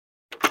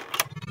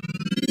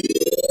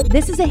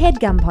This is a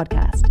HeadGum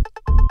podcast.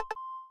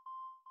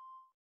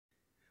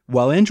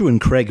 While Andrew and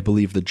Craig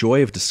believe the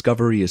joy of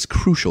discovery is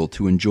crucial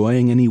to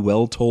enjoying any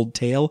well-told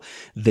tale,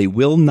 they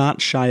will not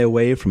shy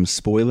away from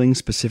spoiling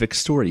specific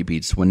story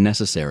beats when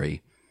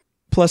necessary.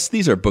 Plus,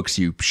 these are books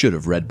you should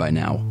have read by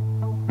now.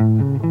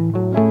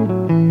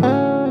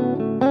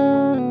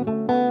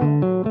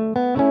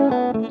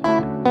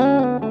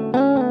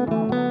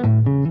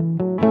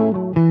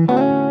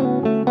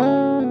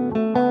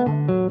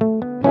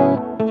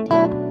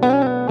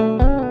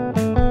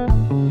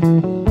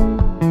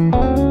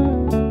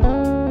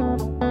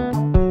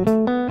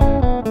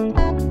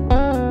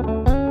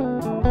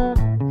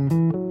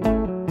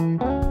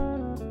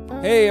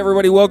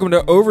 Welcome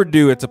to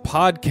Overdue. It's a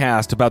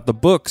podcast about the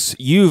books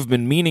you've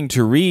been meaning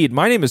to read.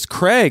 My name is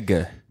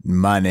Craig.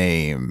 My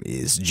name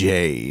is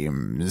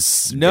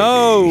James.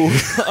 No.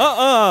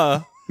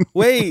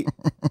 Wait.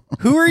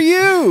 Who are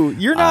you?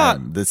 You're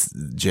not. This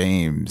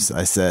James.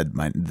 I said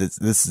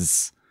this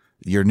is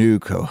your new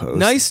co-host.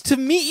 Nice to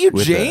meet you,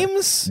 with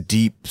James. A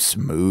deep,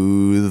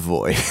 smooth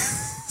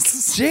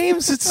voice.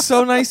 James, it's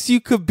so nice you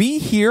could be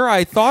here.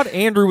 I thought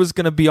Andrew was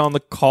going to be on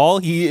the call.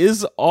 He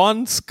is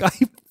on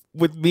Skype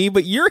with me,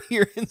 but you're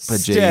here instead.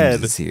 But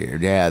James is here.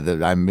 Yeah,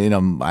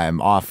 I'm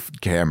off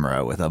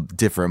camera with a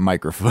different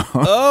microphone.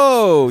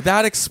 Oh,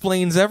 that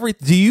explains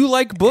everything. Do you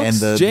like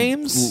books, and the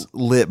James?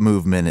 Lip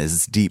movement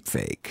is deep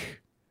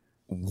fake.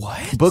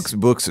 What? Books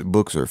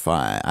are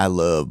fine. I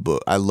love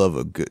book. I love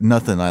a good.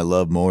 Nothing I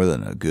love more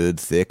than a good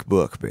thick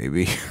book,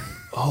 baby.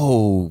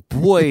 Oh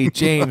boy,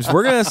 James,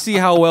 we're gonna see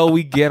how well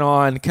we get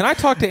on. Can I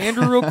talk to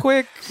Andrew real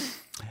quick?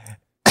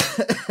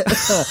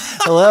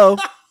 Hello.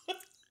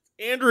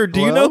 Andrew, do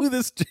you know who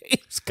this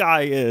James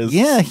guy is?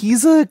 Yeah,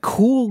 he's a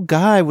cool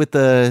guy with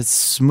a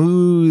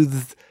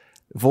smooth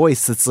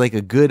voice that's like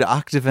a good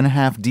octave and a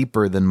half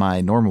deeper than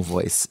my normal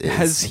voice is.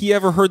 Has he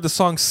ever heard the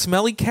song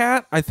Smelly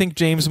Cat? I think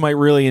James might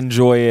really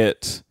enjoy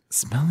it.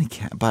 Smelly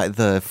Cat by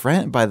the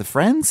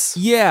Friends?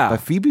 Yeah. By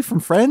Phoebe from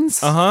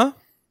Friends? Uh-huh.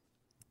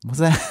 What's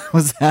that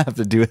have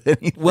to do with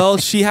anything? Well,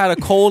 she had a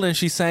cold and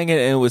she sang it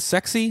and it was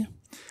sexy.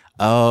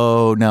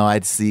 Oh, no,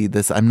 I'd see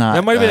this. I'm not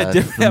that might have been a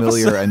different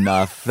familiar episode.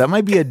 enough. That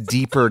might be a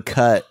deeper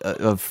cut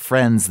of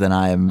Friends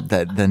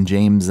than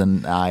James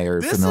and I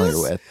are familiar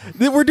with.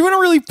 We're doing a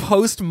really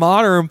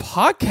postmodern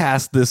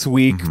podcast this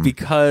week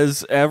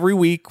because every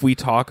week we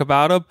talk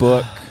about a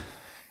book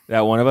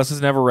that one of us has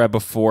never read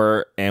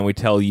before and we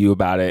tell you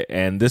about it.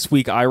 And this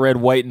week I read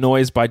White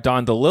Noise by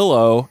Don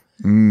DeLillo.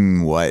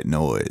 White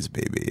Noise,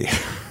 baby.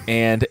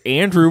 And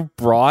Andrew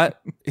brought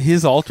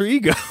his alter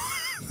ego.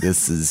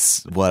 This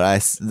is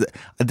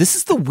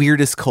the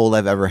weirdest cold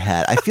I've ever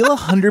had. I feel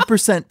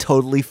 100%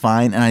 totally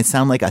fine, and I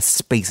sound like a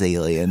space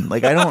alien.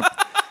 Like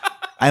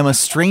I'm a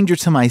stranger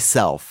to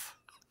myself.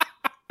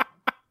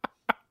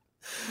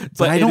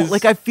 But I don't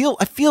I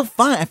feel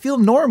fine. I feel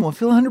normal. I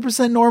feel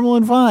 100% normal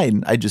and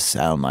fine. I just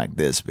sound like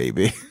this,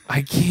 baby.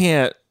 I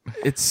can't.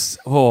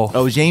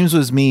 Oh, James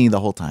was me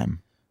the whole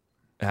time.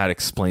 That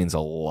explains a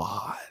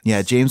lot.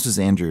 Yeah, James was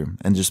Andrew,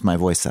 and just my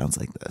voice sounds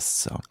like this.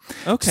 So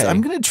I'm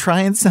going to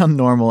try and sound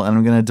normal, and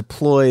I'm going to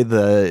deploy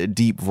the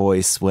deep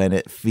voice when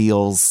it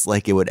feels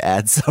like it would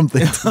add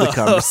something to the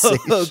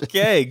conversation.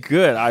 Okay,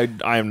 good.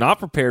 I am not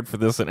prepared for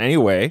this in any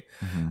way.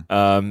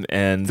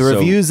 And the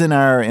reviews in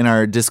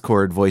our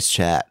Discord voice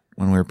chat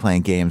when we were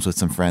playing games with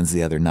some friends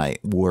the other night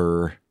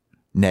were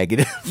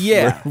negative.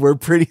 Yeah, we're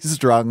pretty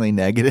strongly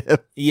negative.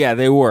 Yeah,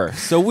 they were.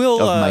 So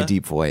we'll of my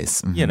deep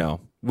voice. You know.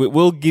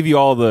 We'll give you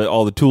all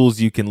the tools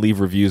you can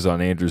leave reviews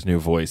on Andrew's new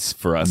voice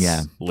for us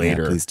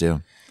later. Yeah, please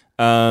do.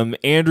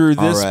 Andrew,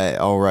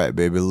 all right,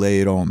 baby,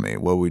 lay it on me.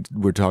 What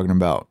we're talking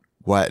about?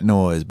 White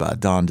Noise by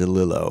Don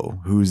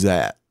DeLillo. Who's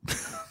that?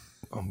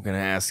 I'm gonna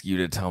ask you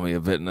to tell me a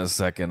bit in a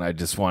second. I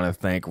just want to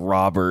thank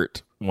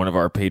Robert, one of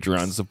our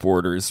Patreon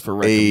supporters, for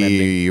recommending.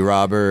 Hey,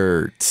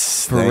 Robert.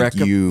 Thank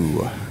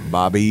you,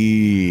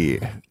 Bobby.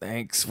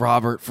 Thanks,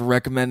 Robert, for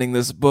recommending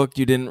this book.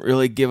 You didn't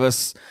really give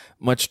us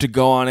much to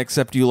go on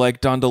except you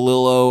like Don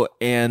DeLillo,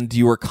 and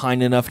you were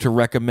kind enough to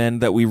recommend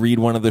that we read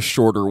one of the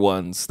shorter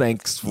ones.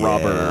 Thanks,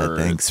 Robert.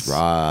 Thanks,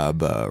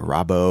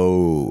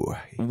 Robbo.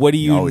 What do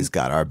you always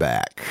got our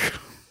back?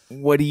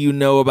 What do you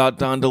know about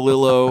Don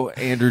DeLillo,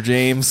 Andrew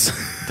James?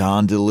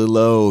 Don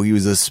DeLillo, he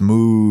is a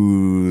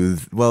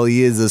smooth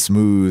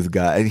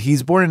guy.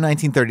 He's born in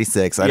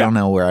 1936. I don't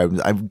know where I was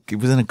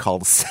in a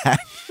cul-de-sac.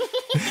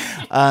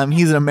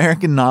 He's an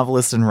American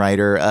novelist and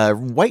writer.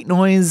 White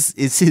Noise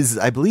is his,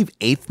 I believe,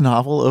 8th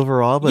novel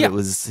overall, but it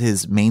was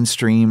his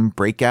mainstream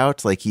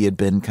breakout. Like he had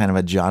been kind of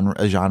a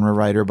genre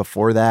writer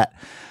before that.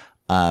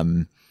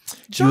 He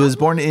was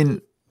born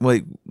in...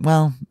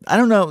 Well, I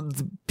don't know.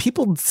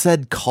 People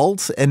said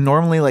cult, and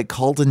normally like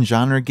cult and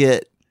genre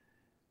get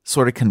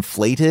sort of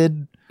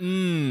conflated.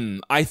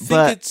 I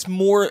think it's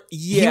more.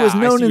 Yeah, he was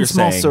known in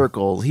small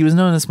circles. He was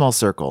known in small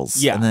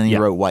circls. Yeah, and then he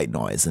wrote White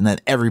Noise, and then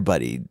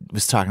everybody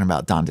was talking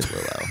about Don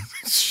DeLillo.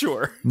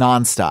 Sure,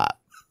 nonstop.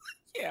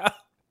 Yeah,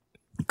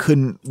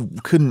 couldn't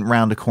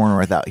round a corner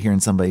without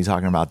hearing somebody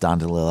talking about Don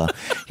DeLillo.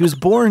 He was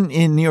born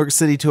in New York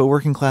City to a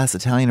working class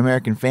Italian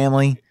American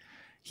family.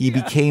 He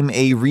became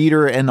a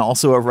reader and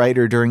also a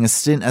writer during a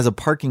stint as a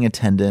parking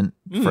attendant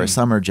for a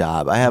summer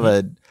job. I have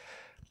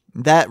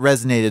that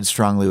resonated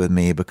strongly with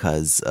me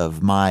because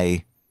of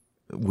my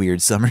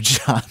weird summer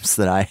jobs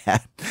that I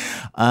had.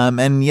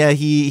 And yeah,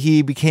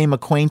 he became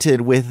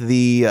acquainted with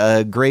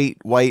the great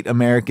white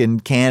American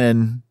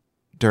canon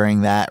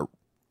during that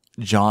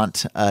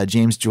jaunt.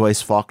 James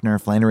Joyce, Faulkner,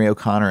 Flannery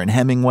O'Connor, and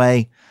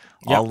Hemingway,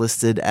 all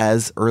listed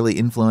as early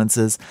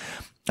influences.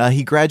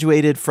 He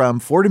graduated from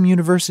Fordham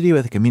University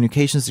with a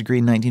communications degree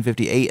in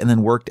 1958 and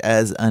then worked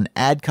as an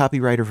ad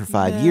copywriter for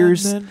 5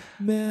 years.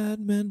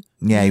 Madman.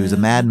 Yeah, he was a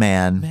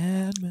madman.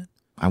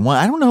 I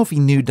don't know if he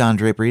knew Don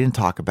Draper. He didn't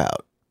talk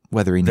about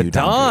whether he knew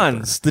Don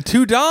Draper. The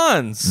two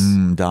Dons.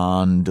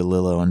 Don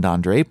DeLillo and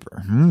Don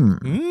Draper.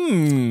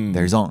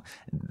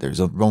 There's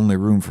only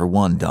room for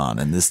one Don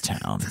in this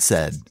town,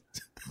 said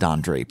Don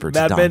Draper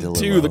to Don DeLillo.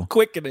 2, The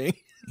Quickening.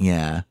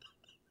 Yeah.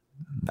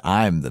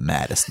 I'm the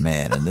maddest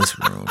man in this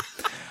room.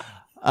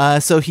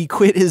 So he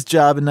quit his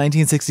job in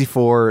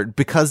 1964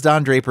 because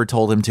Don Draper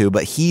told him to,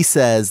 but he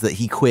says that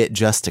he quit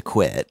just to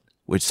quit,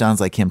 which sounds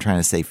like him trying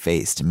to save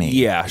face to me.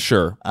 Yeah,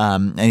 sure.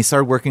 And he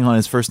started working on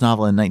his first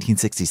novel in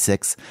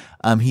 1966.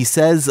 He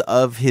says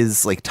of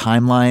his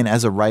timeline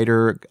as a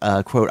writer,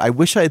 quote, "I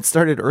wish I had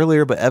started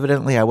earlier, but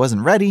evidently I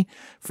wasn't ready.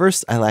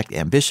 First, I lacked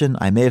ambition.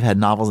 I may have had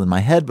novels in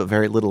my head, but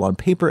very little on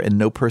paper and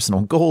no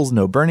personal goals,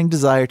 no burning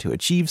desire to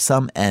achieve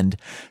some end.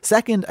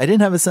 Second, I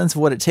didn't have a sense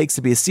of what it takes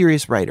to be a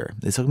serious writer.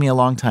 It took me a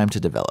long time to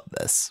develop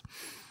this."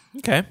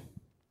 Okay.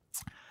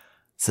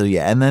 So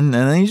yeah, and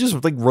then he just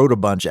wrote a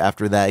bunch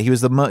after that. He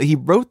was he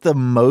wrote the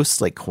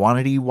most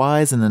quantity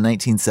wise in the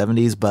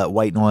 1970s, but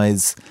White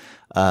Noise,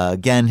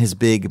 again, his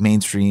big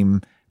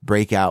mainstream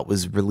breakout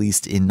was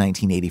released in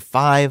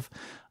 1985.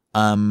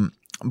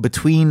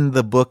 Between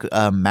the book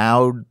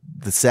Mao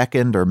the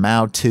Second or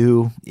Mao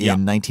 2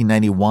 in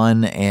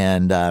 1991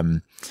 and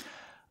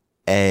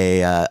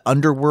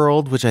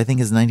Underworld, which I think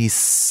is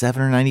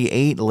 97 or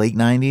 98, late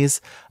 90s,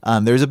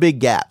 there's a big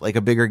gap, a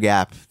bigger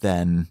gap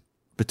than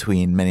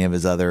between many of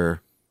his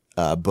other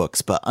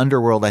books, but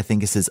Underworld I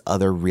think is his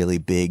other really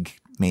big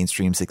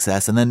mainstream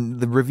success. And then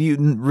the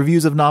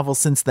reviews of novels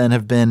since then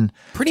have been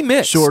pretty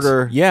mixed,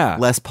 shorter, yeah,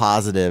 less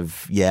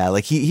positive. Yeah,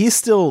 he's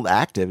still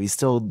active, he's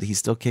still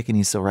kicking,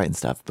 he's still writing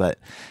stuff. But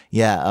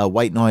yeah,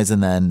 White Noise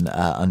and then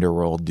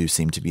Underworld do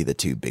seem to be the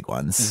two big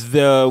ones.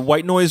 The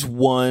White Noise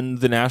won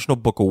the National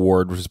Book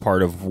Award, which is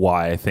part of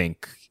why I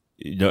think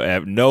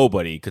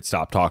nobody could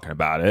stop talking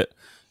about it.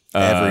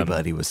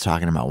 Everybody was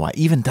talking about White.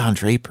 Even Don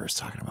Draper's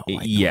talking about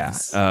White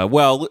Noise.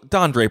 Well,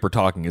 Don Draper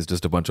talking is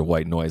just a bunch of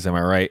white noise. Am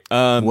I right?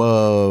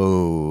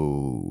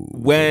 Whoa.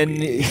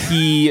 When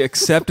he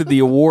accepted the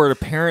award,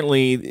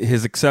 apparently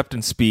his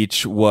acceptance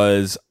speech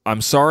was,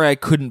 "I'm sorry I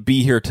couldn't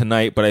be here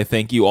tonight, but I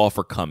thank you all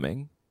for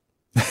coming."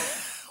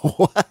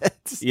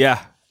 What?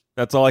 Yeah,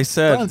 that's all he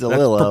said.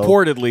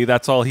 Purportedly,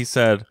 that's all he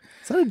said.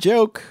 Is that a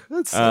joke?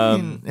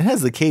 It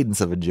has the cadence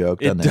of a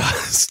joke, doesn't it? It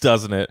does,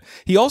 doesn't it?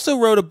 He also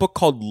wrote a book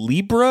called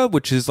Libra,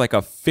 which is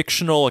a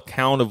fictional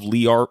account of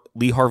Lee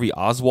Harvey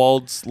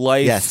Oswald's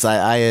life. Yes,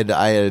 I had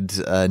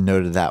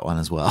noted that one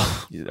as well.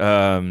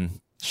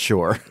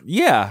 Sure.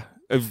 Yeah.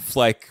 I've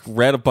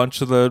read a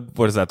bunch of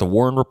the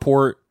Warren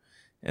Report,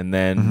 and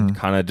then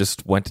kind of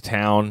just went to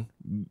town,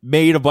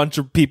 made a bunch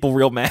of people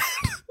real mad,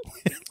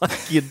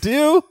 like you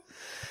do.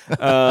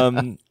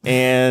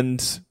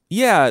 And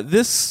yeah,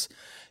 this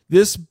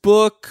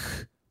book,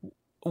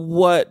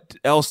 what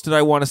else did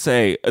I want to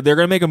say? They're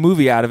going to make a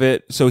movie out of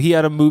it. So he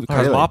had a movie.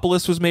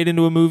 Cosmopolis was made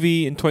into a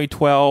movie in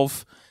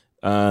 2012.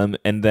 And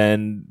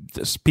then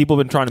people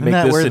have been trying to make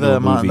this into a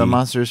movie. The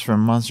monsters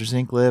from Monsters,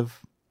 Inc. live?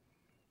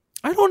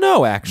 I don't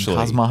know, actually.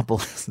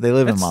 Cosmopolis. They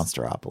live in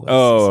Monsteropolis.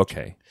 Oh,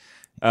 okay.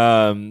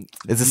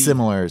 It's a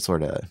similar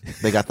sort of...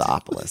 They got the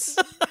Opolis.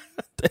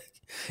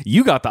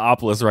 You got the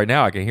Opolis right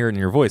now. I can hear it in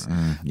your voice.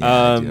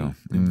 I do.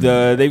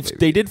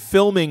 They did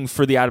filming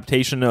for the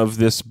adaptation of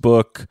this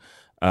book.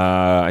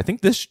 I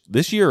think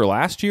this year or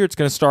last year. It's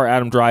going to star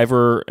Adam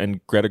Driver and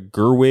Greta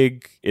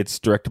Gerwig. It's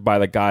directed by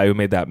the guy who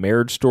made that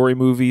Marriage Story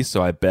movie.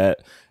 So I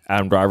bet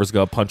Adam Driver's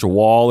going to punch a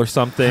wall or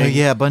something. Oh,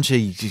 yeah, a bunch of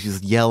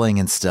yelling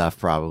and stuff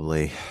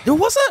probably. There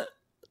wasn't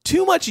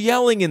too much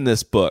yelling in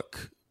this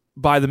book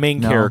by the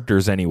main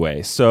characters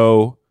anyway.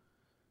 So...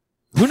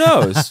 who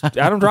knows?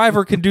 Adam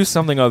Driver can do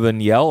something other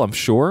than yell, I'm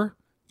sure.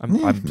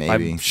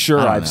 I'm sure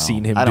I've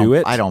seen him do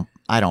it. I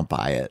don't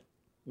buy it.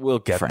 We'll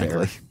get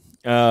frankly.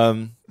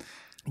 There.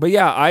 But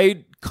yeah,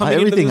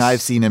 everything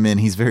I've seen him in,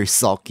 he's very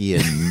sulky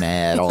and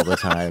mad all the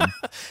time.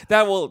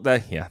 That will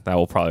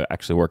probably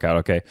actually work out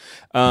okay.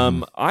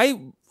 I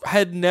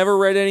had never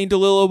read any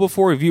DeLillo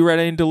before. Have you read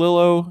any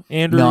DeLillo,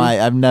 Andrew? No,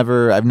 I've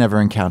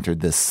never encountered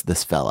this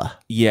fella.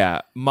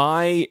 Yeah,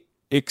 my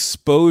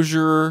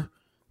exposure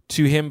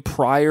to him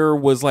prior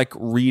was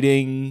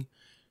reading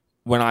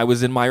when I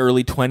was in my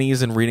early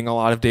 20s and reading a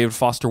lot of David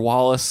Foster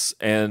Wallace,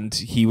 and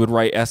he would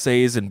write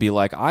essays and be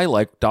like, "I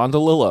like Don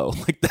DeLillo."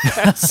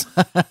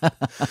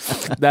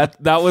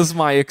 That was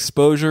my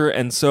exposure.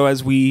 And so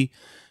as we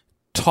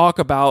talk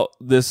about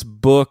this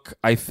book,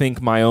 I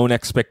think my own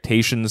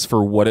expectations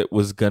for what it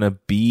was going to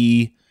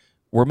be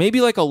were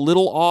maybe like a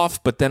little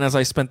off, but then as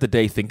I spent the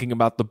day thinking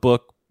about the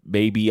book,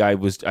 maybe I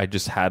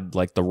just had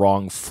like the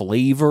wrong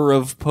flavor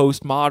of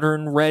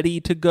postmodern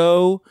ready to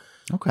go.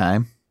 Okay.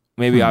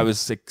 Maybe I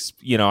was,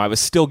 I was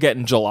still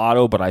getting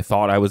gelato, but I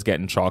thought I was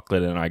getting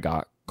chocolate and I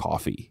got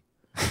coffee.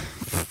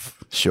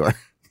 Sure.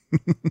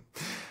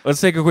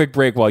 Let's take a quick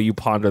break while you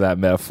ponder that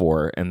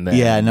metaphor, and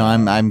then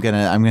I'm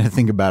gonna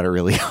think about it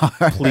really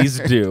hard. Please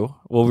do.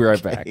 We'll be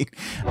right back.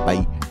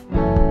 Bye.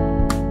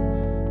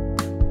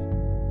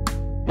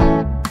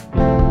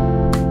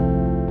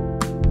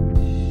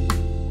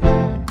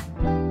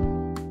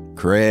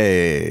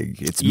 Craig,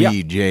 it's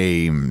me,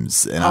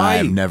 James, and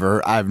I've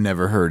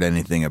never heard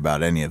anything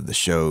about any of the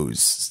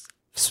show's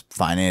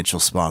financial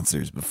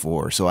sponsors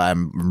before, so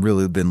I'm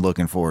really been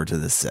looking forward to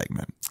this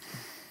segment.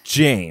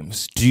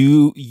 James,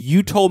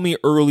 you told me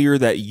earlier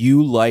that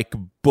you like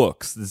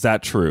books. Is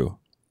that true?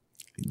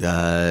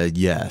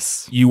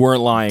 Yes. You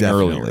weren't lying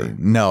Definitely. Earlier.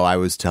 No, I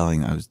was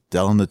telling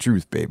the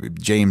truth, baby.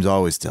 James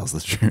always tells the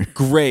truth.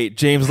 Great.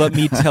 James, let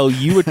me tell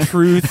you a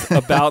truth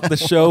about the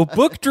show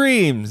Book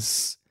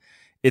Dreams.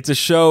 It's a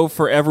show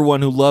for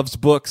everyone who loves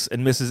books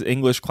and misses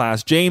English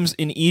class. James,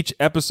 in each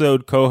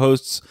episode,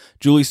 co-hosts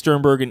Julie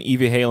Sternberg and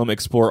Eva Halem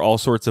explore all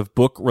sorts of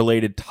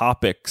book-related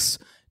topics.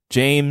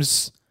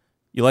 James,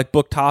 you like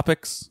book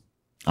topics?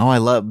 Oh, I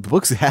love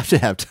books. Have to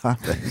have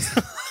topics.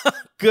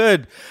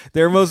 Good.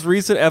 Their most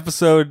recent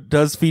episode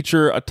does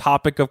feature a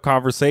topic of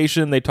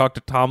conversation. They talk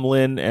to Tom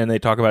Lin, and they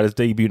talk about his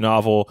debut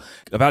novel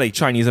about a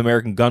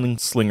Chinese-American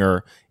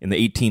gunslinger in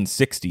the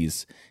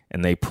 1860s.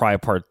 And they pry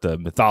apart the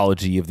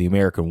mythology of the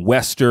American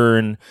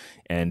Western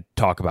and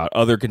talk about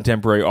other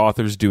contemporary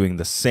authors doing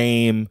the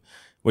same.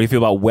 What do you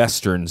feel about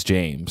Westerns,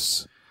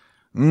 James?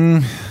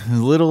 A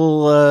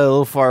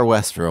little far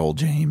west for old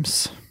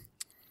James.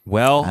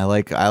 Well, I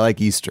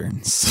like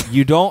Easterns.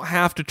 You don't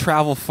have to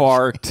travel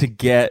far to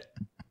get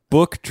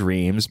Book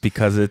Dreams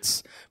because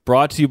it's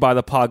brought to you by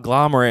the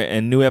Podglomerate,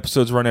 and new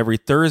episodes run every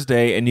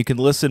Thursday, and you can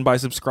listen by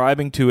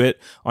subscribing to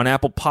it on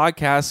Apple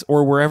Podcasts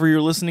or wherever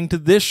you're listening to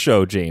this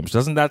show, James.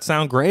 Doesn't that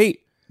sound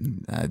great?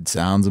 That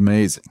sounds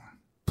amazing.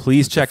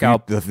 Please check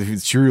out...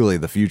 Truly,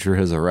 the future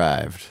has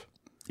arrived.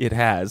 It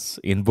has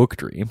in Book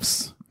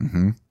Dreams.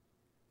 Mm-hmm.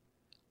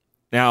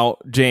 Now,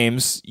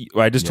 James,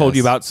 I just told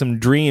you about some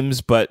dreams,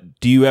 but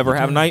do you ever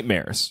have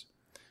nightmares?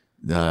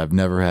 I've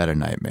never had a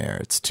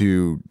nightmare.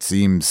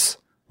 Seems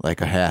like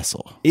a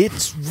hassle.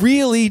 It's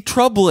really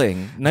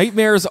troubling.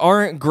 Nightmares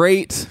aren't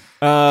great.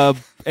 And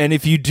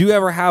if you do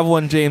ever have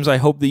one, James, I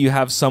hope that you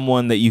have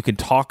someone that you can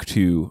talk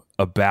to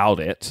about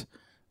it.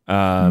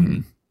 But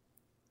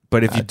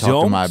if you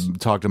don't...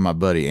 Talk to my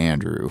buddy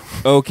Andrew.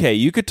 Okay,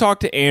 you could talk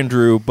to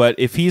Andrew, but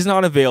if he's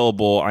not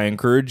available, I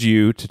encourage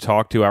you to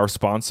talk to our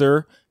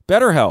sponsor,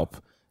 BetterHelp,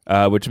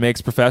 which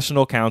makes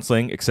professional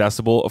counseling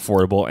accessible,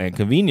 affordable, and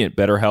convenient.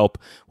 BetterHelp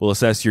will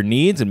assess your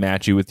needs and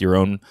match you with your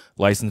own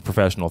licensed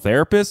professional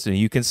therapist, and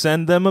you can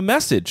send them a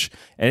message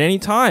at any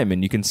time,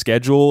 and you can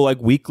schedule like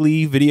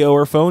weekly video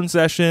or phone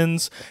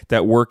sessions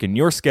that work in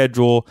your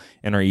schedule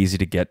and are easy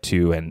to get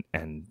to and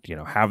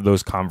have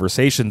those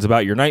conversations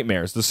about your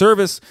nightmares. The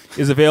service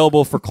is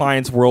available for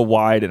clients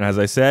worldwide, and as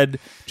I said,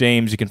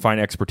 James, you can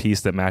find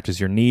expertise that matches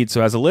your needs.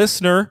 So as a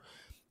listener,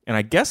 and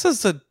I guess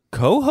as a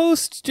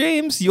co-host,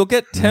 James, you'll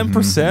get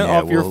 10%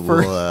 off your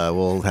first...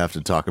 We'll have to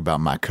talk about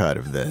my cut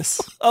of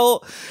this. Oh,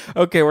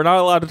 okay. We're not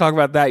allowed to talk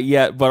about that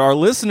yet, but our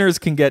listeners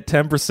can get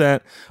 10%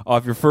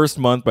 off your first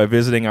month by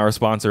visiting our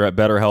sponsor at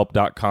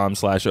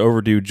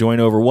betterhelp.com/overdue. Join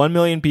over 1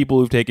 million people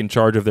who've taken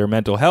charge of their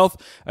mental health.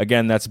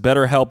 Again, that's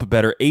BetterHelp,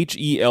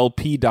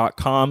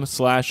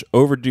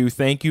 betterhelp.com/overdue.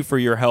 Thank you for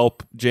your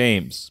help,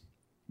 James.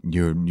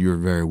 You're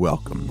very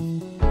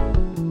welcome.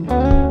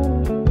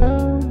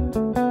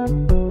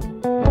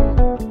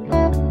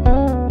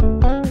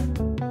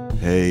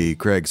 Hey,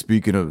 Craig,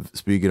 speaking of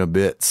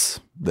bits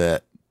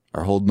that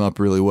are holding up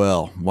really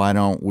well, why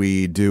don't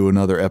we do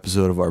another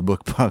episode of our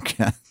book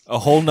podcast? A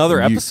whole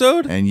nother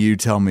episode? And you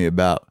tell me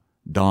about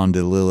Don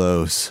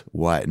DeLillo's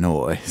White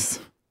Noise.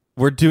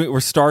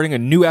 We're starting a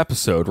new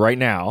episode right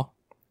now.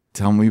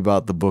 Tell me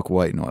about the book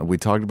White Noise. We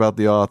talked about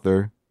the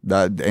author.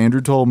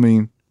 Andrew told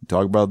me.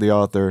 Talk about the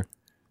author,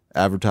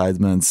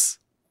 advertisements,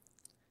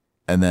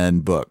 and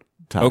then book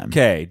time.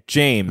 Okay,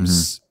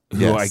 James. Mm-hmm.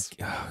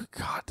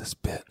 God, this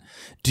bit.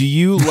 Do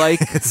you like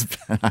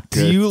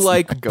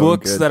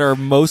books that are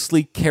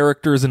mostly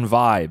characters and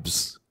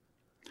vibes?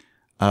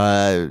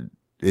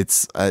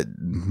 It's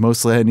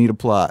mostly I need a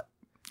plot.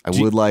 I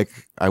would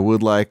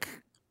like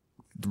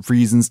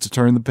reasons to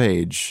turn the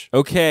page.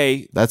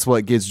 Okay, that's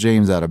what gets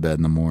James out of bed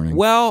in the morning.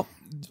 Well,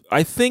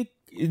 I think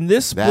in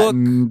this book,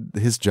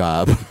 his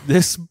job.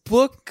 This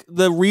book,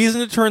 the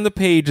reason to turn the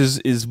page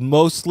is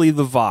mostly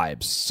the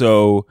vibes.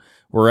 So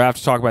we're going to have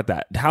to talk about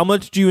that. How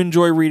much do you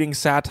enjoy reading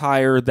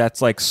satire that's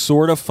like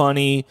sort of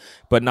funny,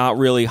 but not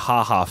really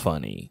ha-ha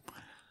funny?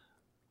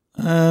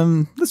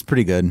 That's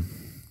pretty good.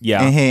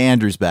 Yeah. Hey,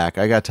 Andrew's back.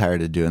 I got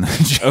tired of doing that,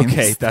 James.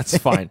 Okay, that's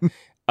fine.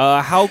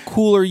 How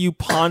cool are you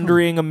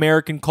pondering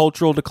American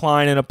cultural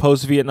decline in a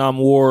post-Vietnam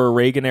War or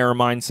Reagan-era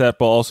mindset,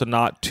 but also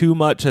not too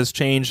much has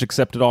changed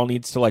except it all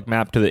needs to like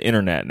map to the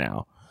internet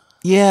now?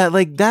 Yeah,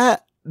 like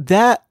that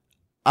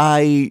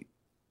I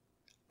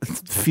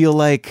feel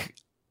like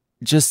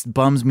just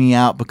bums me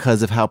out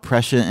because of how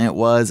prescient it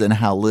was and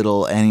how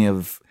little any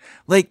of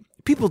like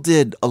people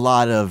did a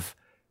lot of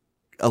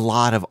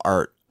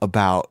art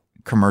about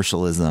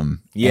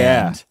commercialism.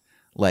 Yeah. And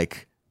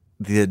like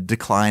the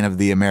decline of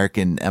the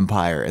American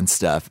empire and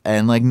stuff.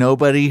 And like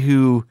nobody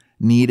who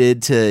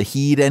needed to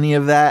heed any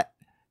of that,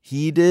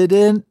 he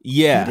didn't.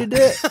 Yeah. Heeded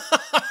it.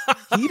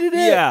 Heeded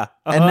it. Yeah.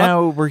 And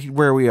now we're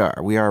where we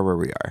are. We are where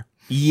we are.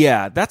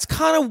 Yeah. That's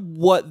kind of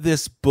what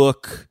this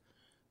book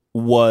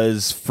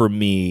was for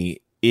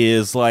me,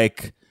 is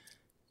like,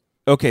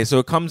 okay, so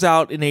it comes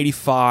out in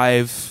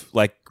 85.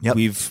 Like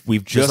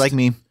we've just like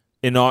me.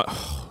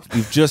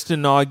 We've just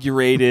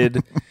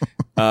inaugurated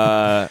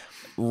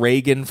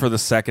Reagan for the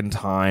second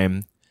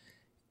time.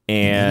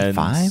 And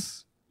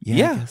 85? Yeah. I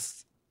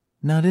guess.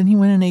 No, didn't he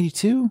win in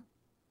 82?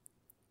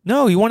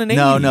 No, he won in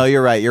 80. No,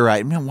 you're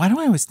right. Man, why do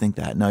I always think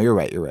that? No, you're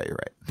right.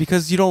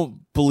 Because you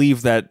don't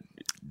believe that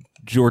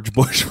George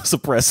Bush was a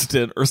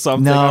president or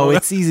something. No,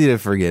 it's easy to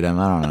forget him.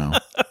 I don't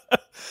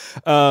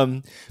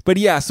know. But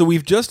yeah, so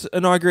we've just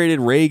inaugurated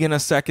Reagan a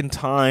second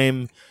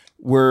time.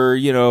 We're,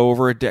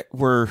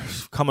 we're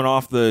coming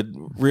off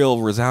the real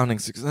resounding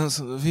success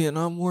of the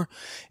Vietnam War.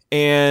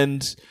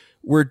 And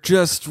we're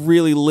just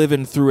really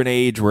living through an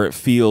age where it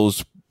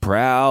feels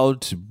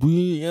proud to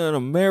be an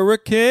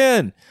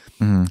American.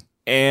 Mm-hmm.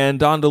 And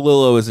Don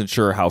DeLillo isn't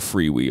sure how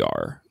free we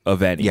are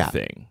of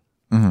anything.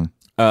 Yeah. Mm-hmm.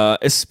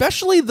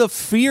 Especially the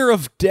fear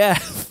of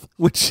death,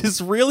 which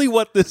is really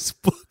what this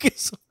book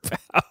is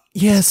about.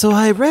 Yeah, so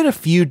I read a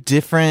few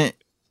different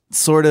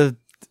sort of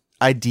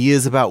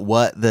ideas about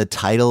what the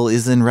title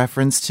is in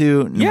reference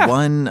to. Yeah.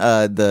 One,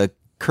 the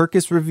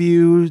Kirkus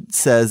Review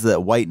says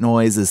that white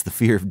noise is the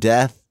fear of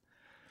death.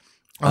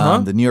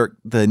 The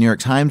New York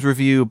Times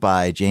Review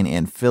by Jane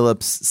Ann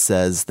Phillips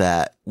says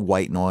that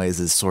white noise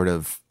is sort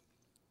of,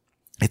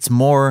 it's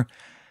more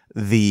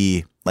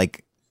the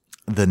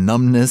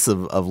numbness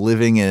of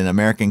living in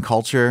American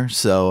culture.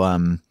 So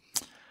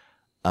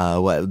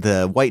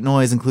the white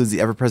noise includes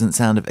the ever-present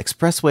sound of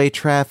expressway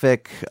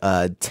traffic.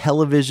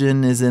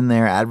 Television is in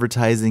there.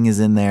 Advertising is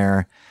in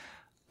there.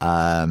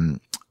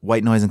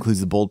 White noise includes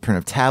the bold print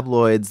of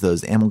tabloids,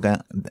 those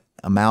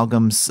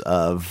amalgams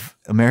of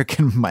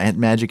American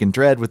magic and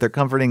dread with their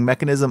comforting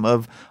mechanism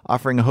of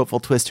offering a hopeful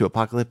twist to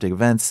apocalyptic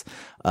events.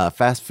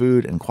 Fast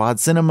food and quad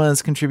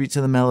cinemas contribute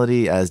to the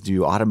melody, as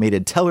do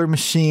automated teller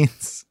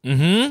machines.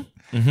 Mm-hmm.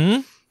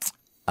 Mm-hmm.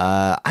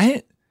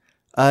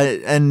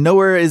 And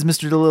nowhere is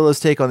Mr. DeLillo's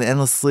take on the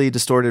endlessly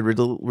distorted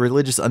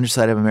religious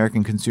underside of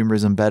American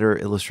consumerism better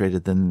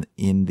illustrated than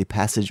in the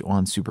passage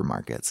on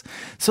supermarkets.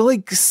 So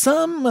like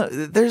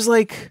there's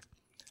like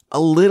a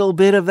little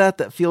bit of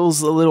that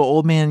feels a little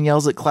old man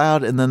yells at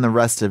cloud. And then the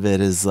rest of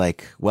it is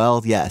like,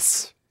 well,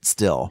 yes,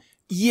 still.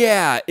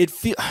 Yeah, it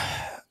feels...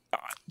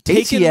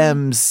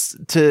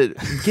 ATMs, to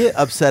get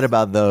upset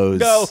about those.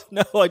 No,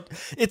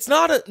 it's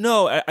not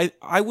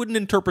I wouldn't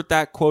interpret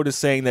that quote as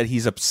saying that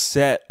he's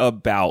upset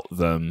about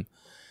them.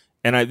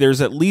 And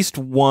there's at least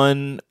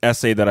one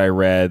essay that I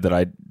read that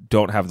I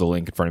don't have the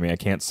link in front of me. I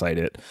can't cite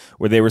it,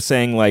 where they were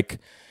saying like,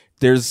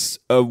 there's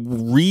a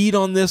read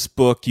on this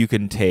book you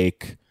can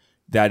take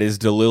that is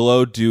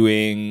DeLillo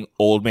doing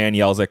Old Man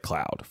Yells at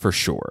Cloud for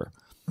sure.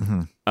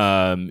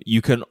 Mm-hmm.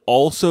 You can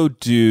also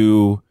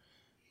do,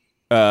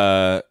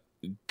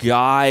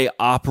 guy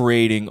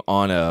operating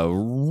on a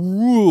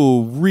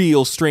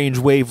real strange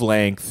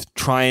wavelength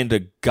trying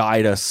to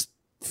guide us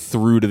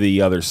through to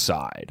the other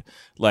side.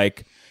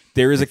 Like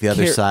there is like the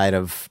other side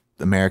of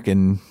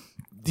American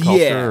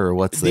culture, or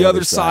what's the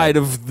other side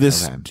of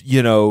this,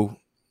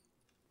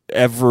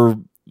 ever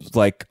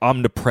like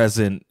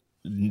omnipresent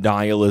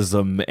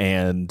nihilism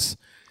and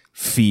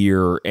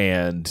fear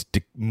and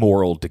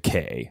moral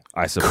decay,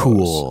 I suppose.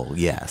 Cool.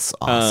 Yes.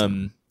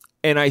 Awesome.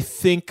 And I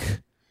think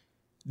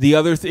the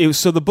other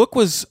so the book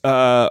was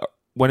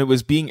when it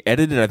was being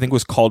edited, I think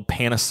was called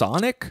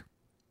Panasonic,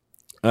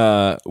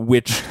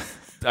 which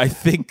I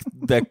think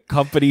the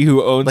company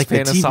who owns like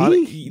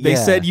Panasonic, the they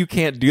said you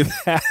can't do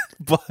that,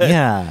 but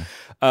yeah.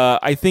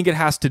 I think it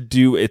has to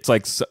do, it's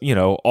like,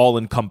 all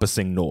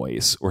encompassing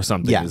noise or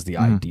something is the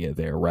idea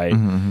there, right?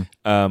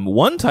 Mm-hmm.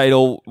 One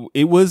title,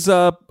 it was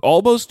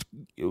almost,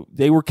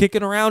 they were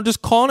kicking around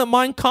just calling it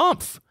Mein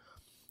Kampf.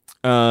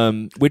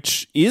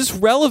 Which is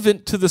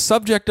relevant to the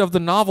subject of the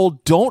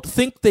novel. Don't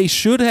think they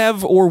should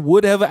have or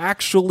would have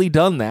actually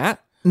done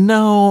that.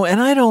 No,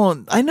 and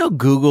I know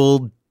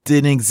Google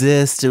didn't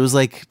exist. It was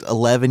like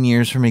 11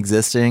 years from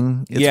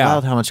existing. It's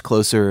wild how much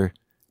closer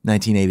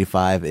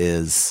 1985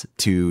 is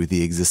to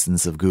the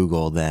existence of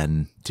Google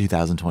than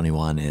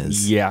 2021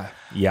 is. Yeah.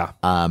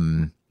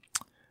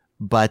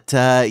 But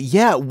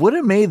would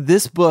have made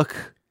this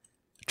book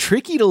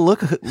tricky to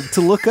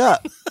look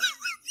up.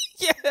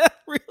 Yeah,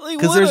 really.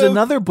 Because there's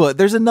another book.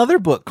 There's another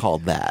book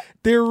called that.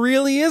 There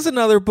really is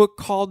another book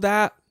called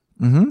that.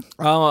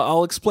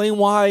 I'll explain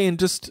why in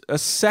just a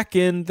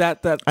second.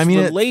 That's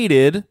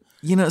related.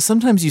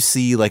 Sometimes you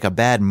see like a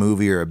bad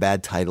movie or a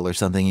bad title or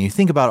something, and you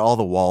think about all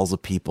the walls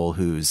of people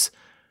whose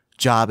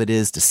job it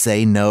is to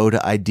say no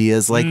to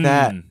ideas like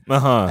that.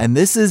 And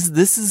this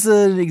is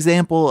an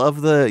example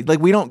of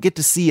we don't get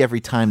to see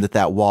every time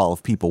that wall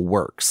of people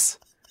works.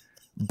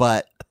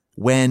 But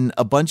when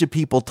a bunch of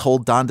people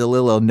told Don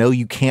DeLillo, no,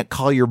 you can't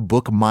call your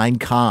book Mein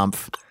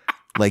Kampf,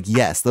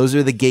 yes, those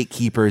are the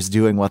gatekeepers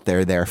doing what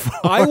they're there for.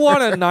 I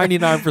want a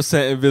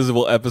 99%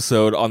 invisible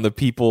episode on the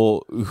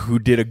people who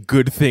did a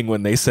good thing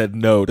when they said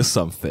no to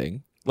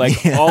something.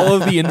 All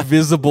of the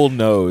invisible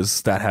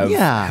no's that have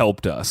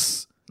helped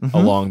us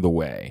along the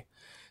way.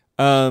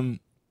 So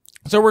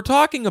we're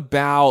talking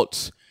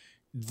about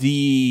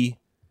the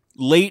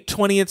late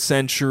 20th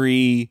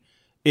century.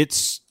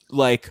 It's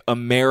like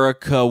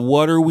America,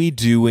 what are we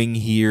doing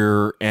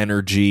here?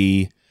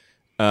 Energy,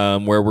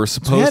 where we're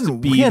supposed to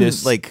be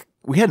this.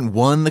 We hadn't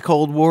won the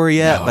Cold War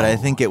yet, but I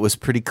think it was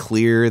pretty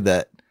clear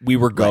that we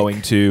were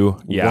going to.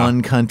 Yeah.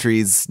 One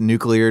country's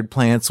nuclear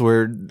plants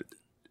were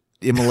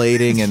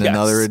immolating, and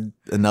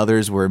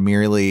another's were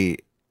merely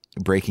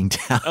breaking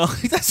down.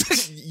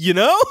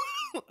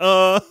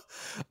 But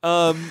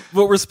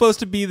we're supposed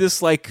to be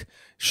this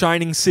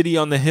shining city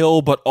on the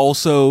hill, but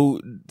also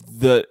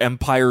the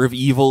empire of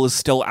evil is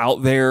still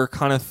out there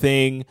kind of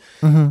thing.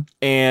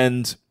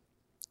 And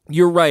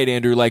you're right,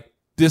 Andrew.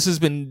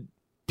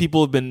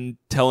 People have been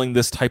telling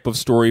this type of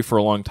story for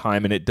a long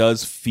time, and it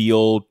does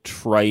feel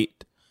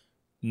trite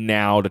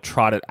now to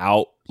trot it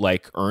out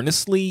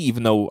earnestly,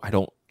 even though I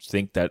don't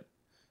think that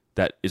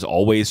is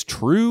always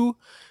true.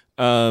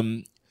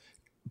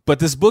 But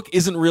this book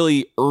isn't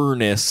really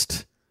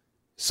earnest,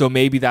 so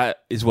maybe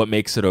that is what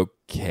makes it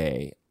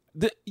okay.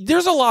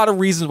 There's a lot of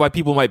reasons why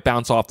people might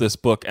bounce off this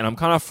book, and I'm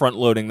kind of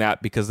front-loading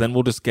that because then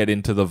we'll just get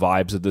into the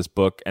vibes of this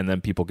book, and then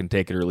people can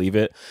take it or leave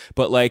it.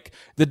 But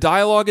the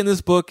dialogue in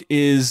this book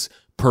is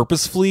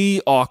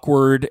purposefully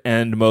awkward,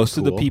 and most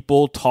of the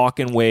people talk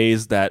in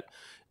ways that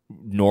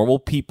normal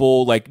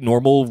people,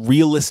 normal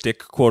realistic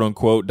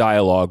quote-unquote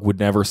dialogue would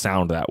never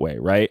sound that way,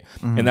 right?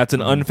 And that's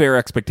an unfair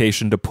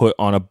expectation to put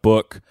on a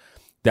book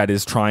that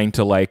is trying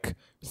to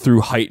through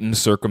heightened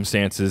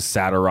circumstances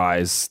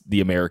satirize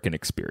the American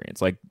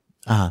experience.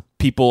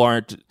 People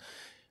aren't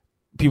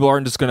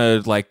just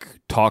gonna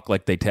talk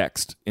like they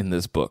text in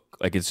this book.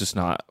 It's just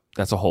not.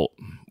 That's a whole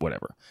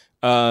whatever.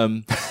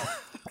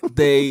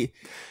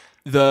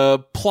 The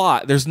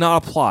plot. There's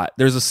not a plot.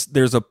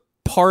 There's a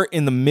part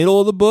in the middle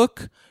of the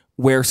book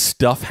where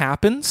stuff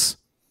happens,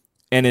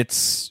 and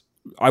it's,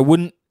 I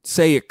wouldn't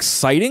say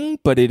exciting,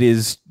 but it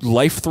is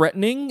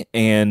life-threatening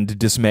and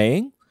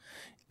dismaying.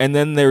 And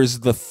then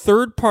there's the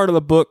third part of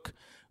the book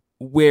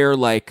where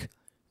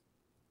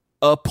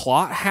a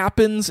plot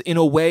happens in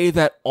a way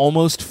that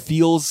almost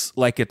feels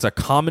like it's a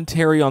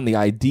commentary on the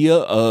idea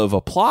of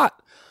a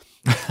plot.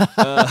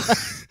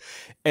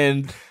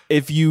 And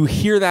if you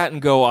hear that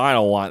and go, I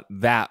don't want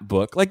that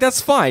book,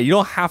 that's fine. You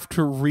don't have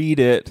to read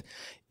it.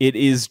 It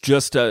is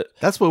just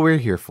that's what we're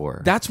here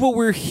for. That's what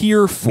we're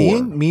here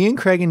for. Me and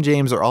Craig and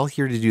James are all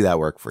here to do that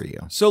work for you.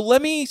 So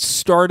let me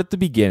start at the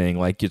beginning,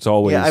 it's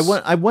always. Yeah,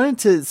 I wanted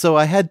to. So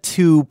I had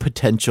two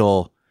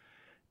potential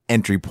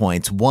entry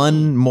points.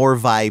 One more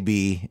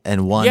vibey,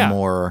 and one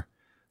more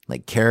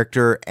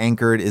character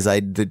anchored.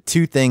 The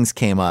two things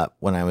came up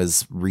when I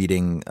was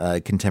reading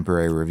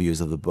contemporary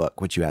reviews of the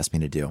book, which you asked me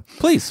to do.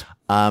 Please.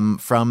 From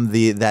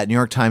that New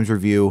York Times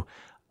review.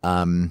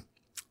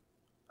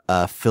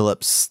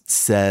 Phillips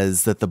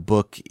says that the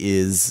book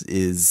is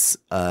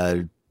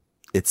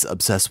it's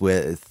obsessed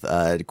with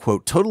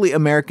quote totally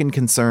American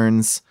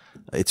concerns,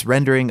 its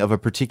rendering of a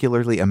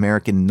particularly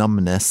American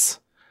numbness,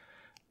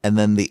 and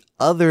then the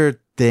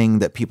other thing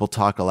that people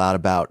talk a lot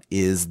about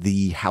is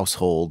the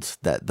household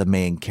that the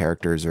main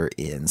characters are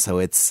in. So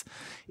it's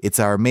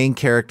our main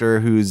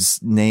character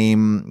whose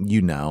name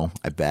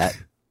I bet.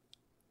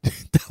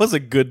 That was a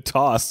good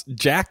toss.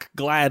 Jack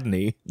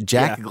Gladney.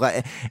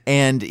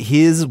 And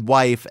his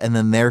wife, and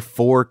then their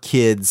 4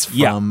 kids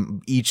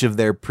from each of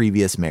their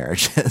previous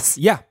marriages.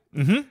 Yeah.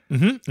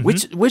 Mm-hmm.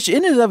 Which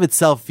in and of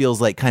itself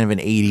feels like kind of an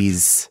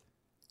 80s.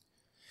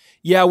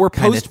 Yeah, we're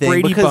post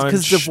Brady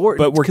Bunch,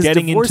 but we're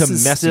getting into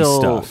messy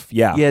stuff.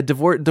 Yeah. Yeah,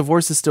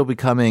 divorce is still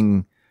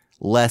becoming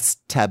less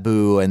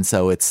taboo, and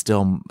so it's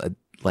still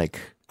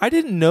I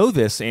didn't know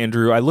this,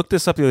 Andrew. I looked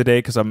this up the other day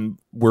because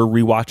we're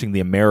rewatching The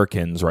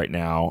Americans right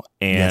now,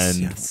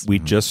 and we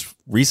just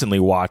recently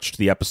watched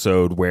the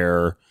episode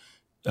where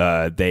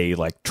they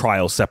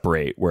trial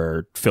separate,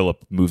 where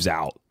Philip moves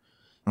out,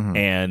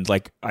 and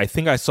I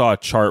think I saw a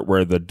chart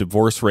where the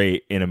divorce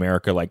rate in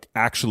America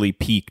actually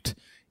peaked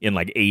in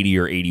 80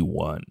 or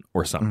 81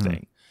 or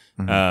something.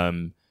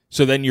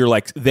 So then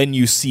then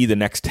you see the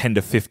next 10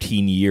 to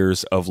 15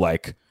 years of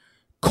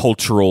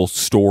cultural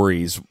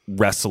stories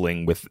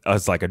wrestling with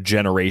as a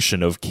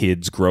generation of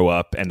kids grow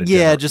up and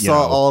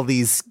all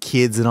these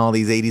kids in all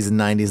these 80s and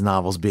 90s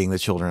novels being the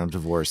children of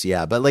divorce.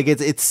 Yeah, but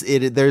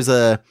there's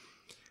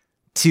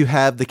to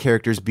have the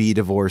characters be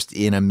divorced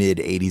in a mid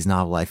 80s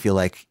novel, I feel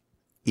like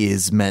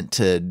is meant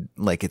to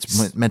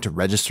it's meant to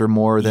register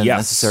more than Yes.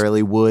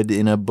 necessarily would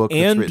in a book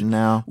that's And written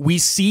now. we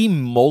see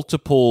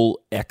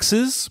multiple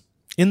X's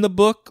in the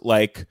book,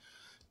 like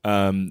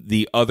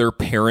the other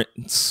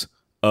parents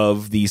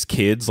of these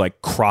kids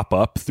like crop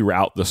up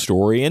throughout the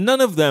story, and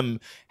none of them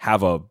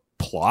have a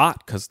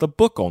plot because the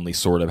book only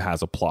sort of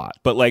has a plot,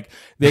 but like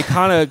they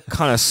kind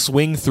of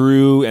swing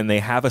through and they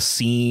have a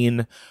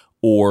scene,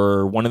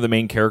 or one of the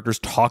main characters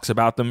talks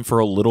about them for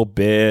a little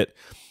bit.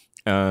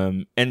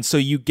 And so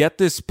you get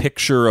this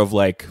picture of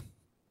like,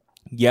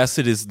 yes,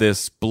 it is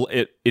this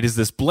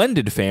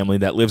blended family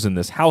that lives in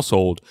this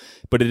household,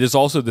 but it is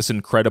also this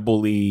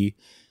incredibly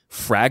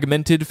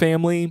fragmented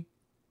family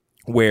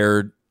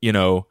where, you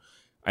know,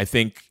 I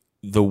think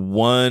the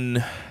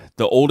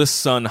oldest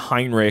son,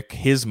 Heinrich,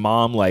 his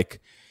mom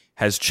like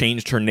has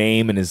changed her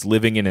name and is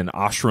living in an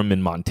ashram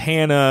in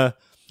Montana.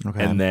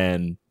 Okay. And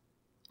then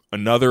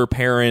another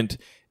parent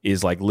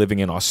is like living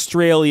in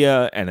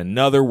Australia, and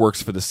another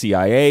works for the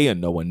CIA and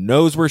no one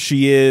knows where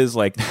she is.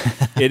 Like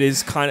it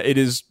is,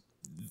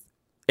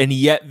 and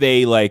yet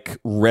they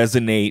like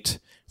resonate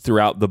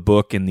throughout the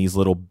book in these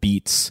little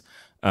beats.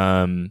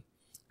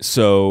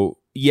 So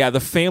yeah, the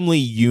family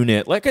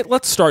unit,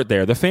 let's start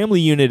there. The family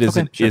unit is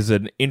is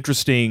an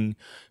interesting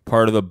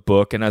part of the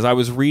book. And as I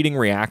was reading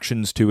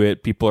reactions to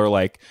it, people are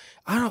like,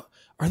 are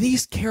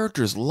these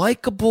characters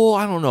likable?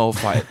 I don't know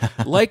if I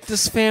like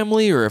this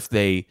family or if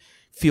they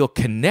feel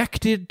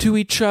connected to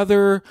each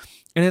other.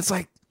 And it's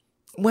like,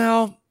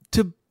 well,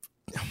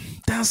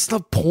 that's the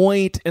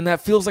point, and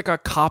that feels like a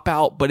cop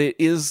out, but it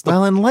is.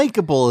 And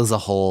likable is a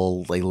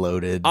whole like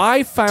loaded.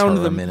 I found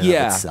term them in and of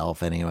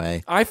itself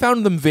anyway. I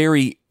found them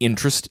very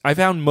interesting. I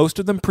found most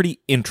of them pretty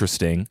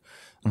interesting.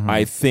 Mm-hmm.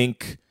 I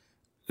think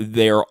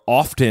they're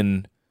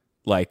often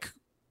like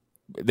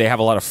they have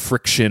a lot of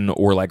friction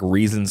or like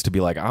reasons to be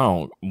like, I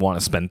don't want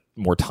to spend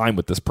more time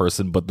with this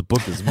person, but the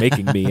book is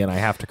making me, and I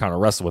have to kind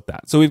of wrestle with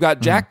that. So we've got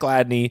Jack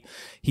Gladney.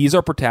 He's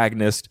our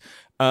protagonist.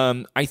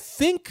 I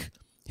think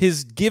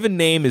his given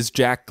name is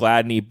Jack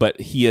Gladney, but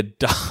he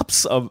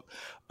adopts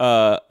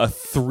a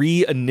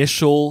three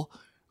initial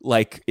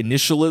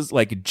initials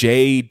like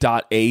J.A.K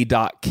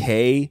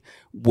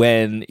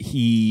when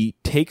he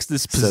takes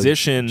this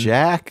position. So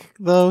Jack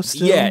though,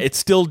 still? Yeah, it's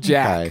still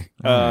Jack. Okay.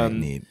 All right,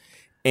 neat.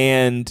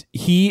 And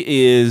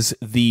he is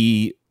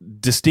the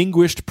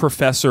distinguished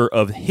professor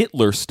of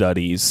Hitler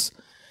studies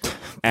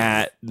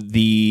at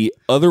the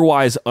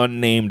otherwise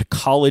unnamed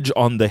College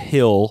on the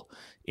Hill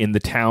in the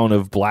town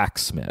of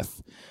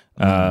Blacksmith.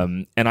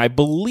 And I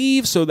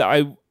believe so that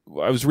I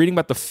was reading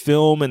about the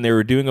film, and they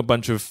were doing a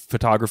bunch of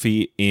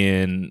photography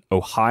in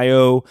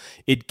Ohio.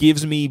 It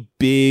gives me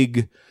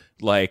big,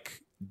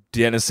 like,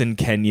 Denison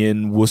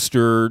Kenyon,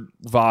 Worcester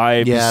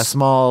vibes. Yeah,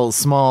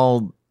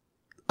 small,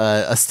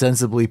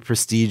 ostensibly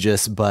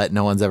prestigious, but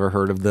no one's ever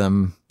heard of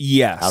them.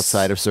 Yes,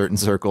 outside of certain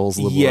circles,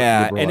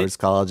 liberal and arts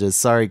colleges.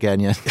 Sorry,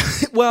 Kenyon.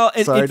 Well,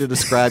 sorry to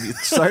describe you.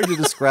 Sorry to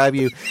describe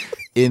you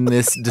in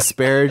this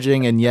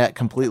disparaging and yet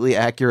completely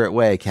accurate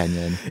way,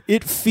 Kenyon.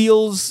 It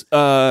feels,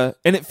 and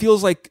it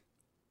feels like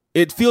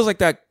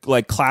that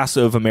like class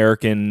of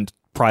American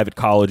private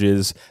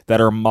colleges that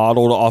are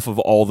modeled off of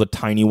all the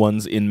tiny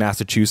ones in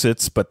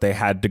Massachusetts, but they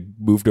had to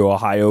move to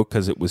Ohio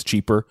because it was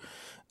cheaper.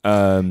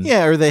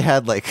 Yeah, or they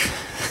had like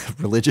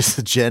religious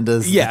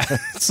agendas. Yeah,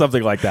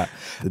 something like that.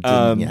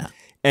 Yeah.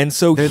 And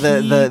so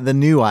they're the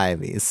new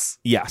Ivies.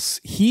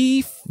 Yes,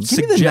 he Give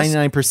me the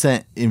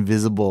 99%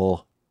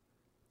 Invisible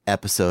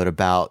episode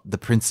about the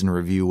Princeton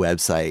Review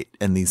website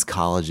and these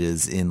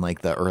colleges in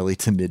like the early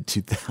to mid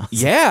 2000s.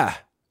 Yeah,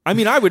 I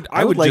mean, I would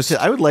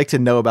like to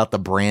know about the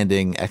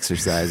branding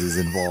exercises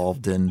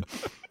involved in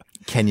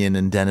Kenyon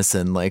and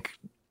Denison, like,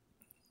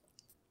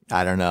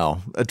 I don't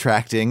know,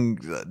 attracting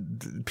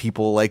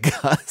people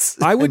like us.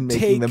 I would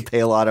making them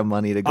pay a lot of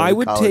money to go. I to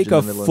would college take in the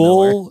a middle of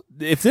full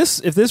if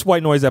this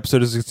White Noise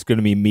episode is going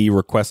to be me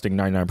requesting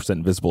 99%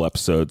 Invisible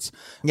episodes.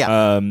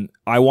 Yeah.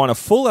 I want a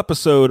full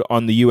episode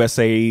on the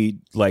USA,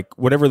 like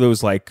whatever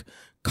those like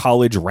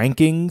college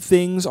ranking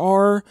things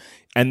are,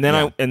 and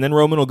then then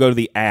Roman will go to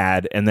the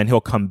ad, and then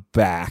he'll come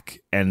back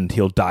and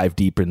he'll dive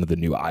deep into the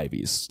new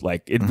Ivies.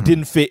 Like it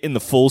didn't fit in the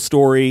full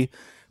story,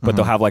 but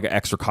they'll have like an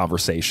extra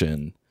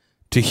conversation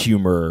to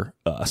humor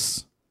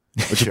us,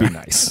 which would be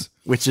nice.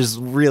 Which is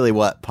really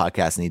what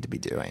podcasts need to be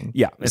doing.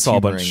 Yeah, it's all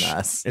a bunch.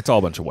 Us. It's all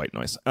a bunch of white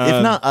noise.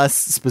 If not us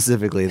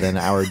specifically, then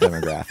our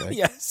demographic.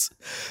 Yes.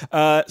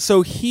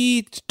 So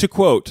to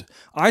quote,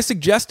 I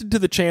suggested to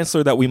the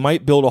chancellor that we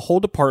might build a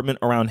whole department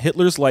around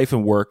Hitler's life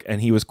and work,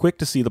 and he was quick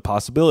to see the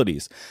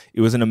possibilities.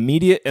 It was an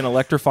immediate and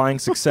electrifying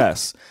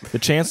success. The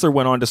chancellor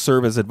went on to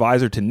serve as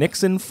advisor to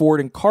Nixon, Ford,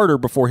 and Carter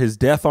before his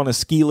death on a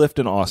ski lift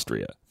in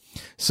Austria.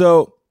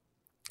 So,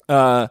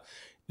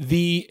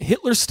 the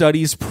Hitler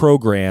Studies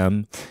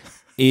program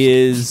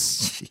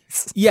is,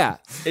 yeah,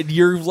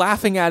 you're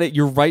laughing at it.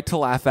 You're right to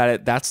laugh at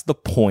it. That's the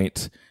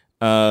point.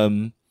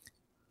 It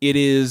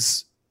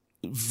is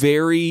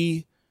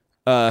very,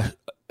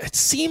 it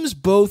seems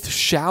both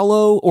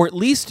shallow, or at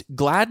least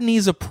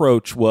Gladney's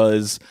approach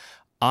was,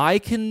 I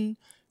can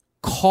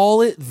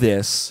call it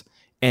this,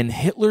 And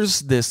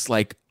Hitler's this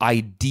like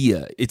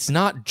idea. It's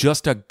not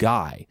just a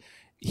guy.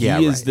 He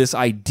is this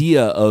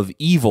idea of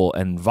evil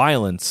and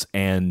violence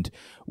and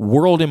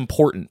world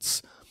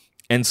importance.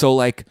 And so,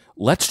 like,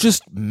 let's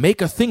just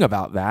make a thing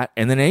about that.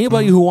 And then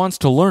anybody who wants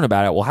to learn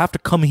about it will have to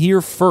come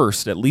here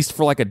first, at least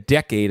for like a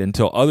decade,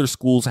 until other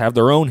schools have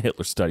their own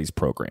Hitler studies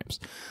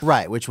programs.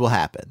 Right, which will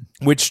happen.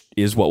 Which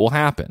is what will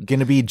happen. Going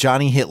to be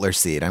Johnny Hitler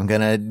seed. I'm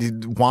going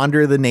to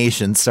wander the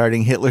nation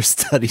starting Hitler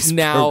studies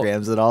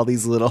programs at all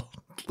these little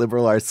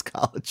liberal arts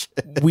colleges.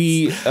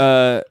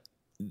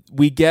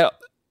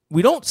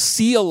 We don't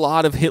see a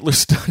lot of Hitler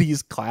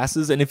studies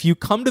classes, and if you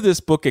come to this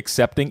book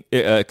expecting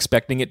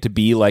it to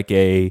be like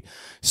a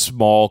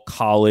small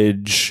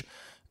college,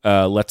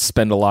 let's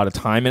spend a lot of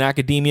time in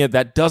academia,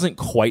 that doesn't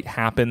quite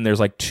happen. There's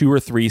like 2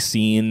 or 3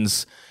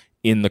 scenes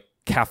in the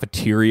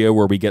cafeteria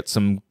where we get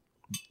some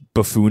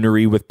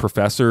buffoonery with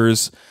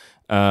professors,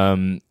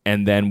 and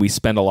then we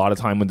spend a lot of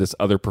time with this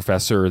other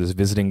professor, this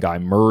visiting guy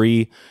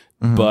Murray,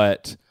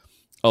 but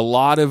a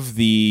lot of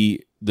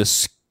the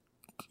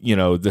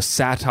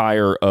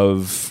satire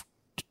of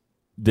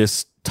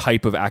this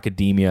type of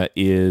academia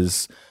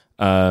is,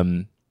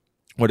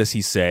 what does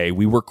he say?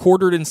 We were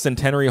quartered in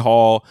Centenary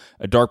Hall,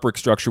 a dark brick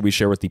structure we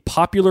share with the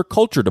Popular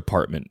Culture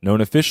Department, known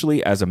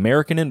officially as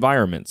American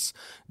Environments.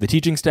 The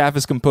teaching staff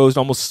is composed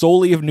almost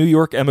solely of New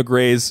York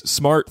emigres,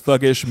 smart,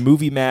 thuggish,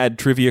 movie-mad,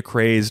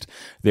 trivia-crazed.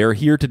 They are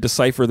here to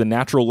decipher the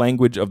natural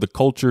language of the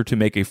culture, to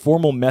make a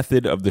formal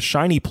method of the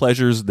shiny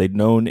pleasures they'd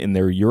known in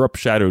their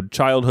Europe-shadowed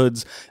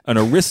childhoods, an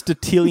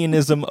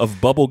Aristotelianism of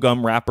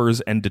bubblegum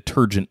wrappers and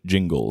detergent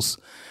jingles.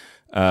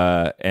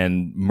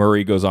 And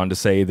Murray goes on to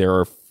say there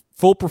are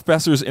full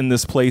professors in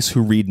this place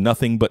who read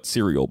nothing but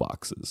cereal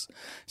boxes.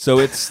 So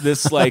it's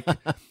this like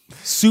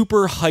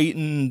super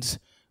heightened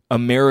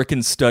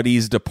American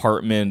studies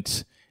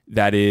department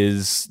that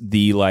is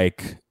the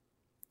like,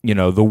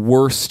 the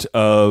worst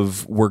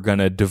of, we're going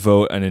to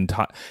devote an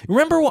entire...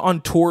 Remember on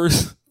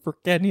tours for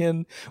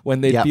Kenyon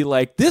when they'd be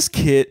like,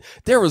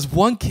 there was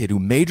one kid who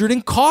majored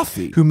in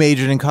coffee.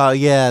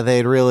 Yeah,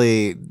 they'd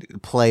really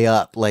play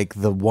up like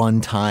the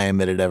one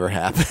time it had ever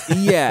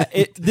happened. Yeah,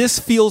 this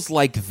feels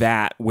like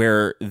that,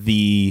 where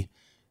these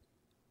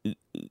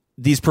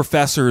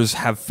professors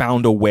have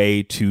found a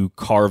way to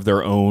carve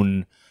their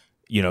own,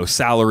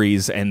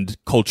 salaries and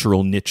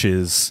cultural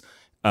niches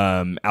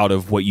out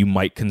of what you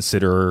might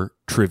consider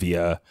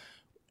trivia.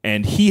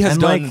 And he has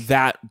done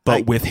that,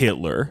 but with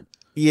Hitler.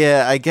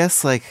 Yeah, I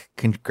guess like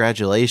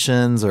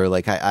congratulations, or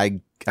like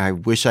I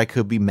wish I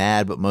could be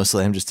mad, but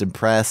mostly I'm just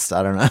impressed.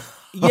 I don't know.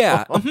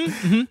 Yeah.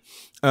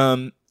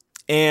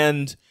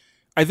 And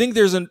I think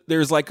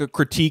there's like a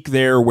critique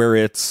there where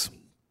it's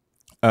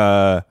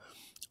all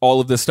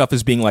of this stuff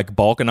is being like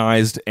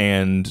balkanized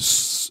and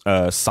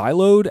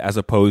siloed as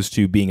opposed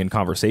to being in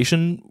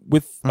conversation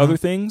with other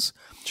things.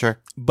 Sure.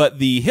 But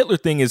the Hitler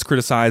thing is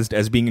criticized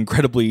as being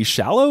incredibly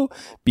shallow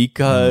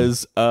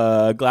because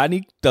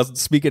Gladney doesn't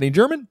speak any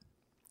German.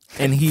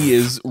 And he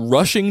is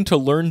rushing to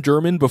learn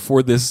German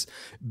before this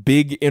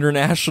big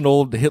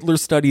international Hitler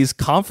studies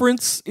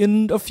conference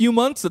in a few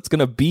months that's going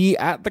to be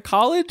at the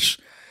college.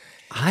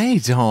 I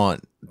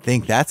don't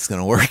think that's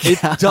going to work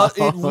out.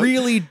 It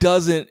really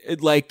doesn't.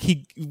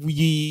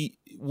 We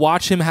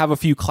watch him have a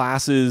few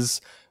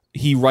classes.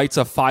 He writes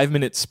a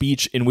 5-minute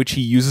speech in which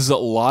he uses a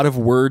lot of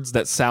words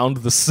that sound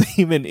the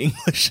same in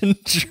English and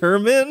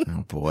German.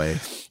 Oh,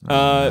 boy.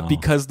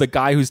 Because the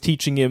guy who's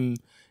teaching him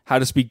how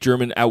to speak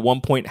German at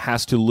one point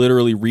has to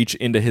literally reach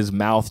into his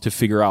mouth to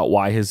figure out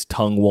why his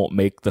tongue won't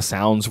make the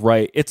sounds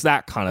right. It's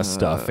that kind of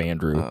stuff,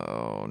 Andrew.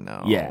 Oh,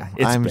 no. Yeah,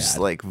 it's I'm bad. Just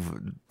like,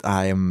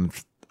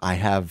 I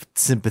have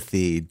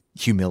sympathy,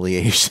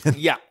 humiliation.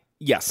 Yeah.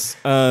 Yes.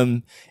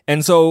 And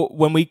so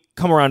when we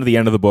come around to the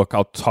end of the book,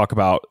 I'll talk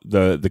about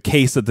the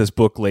case that this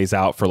book lays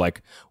out for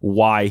like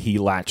why he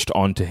latched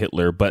onto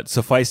Hitler. But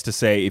suffice to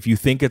say, if you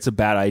think it's a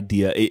bad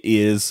idea, it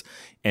is,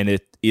 and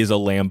it is a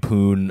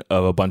lampoon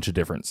of a bunch of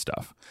different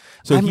stuff.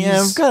 So I mean,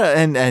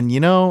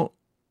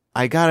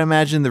 I gotta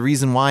imagine the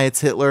reason why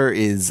it's Hitler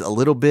is a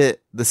little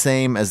bit the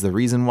same as the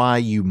reason why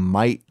you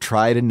might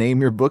try to name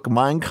your book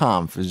Mein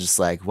Kampf. It's just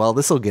like, well,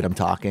 this will get him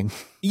talking.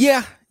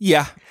 Yeah.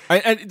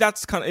 And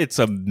that's kind of, it's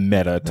a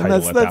meta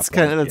title. That's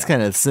kind of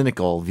a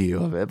cynical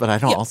view of it, but I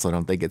also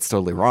don't think it's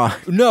totally wrong.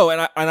 No,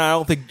 and I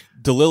don't think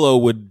DeLillo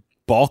would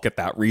balk at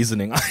that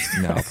reasoning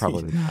either. No,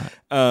 probably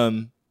not.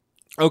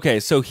 Okay,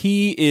 so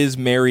he is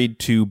married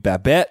to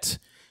Babette,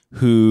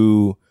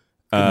 who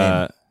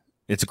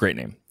it's a great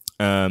name.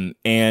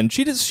 And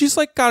she's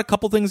like got a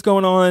couple things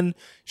going on.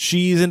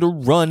 She's into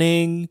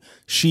running.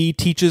 She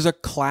teaches a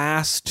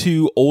class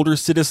to older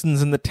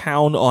citizens in the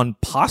town on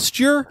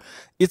posture.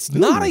 It's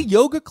not a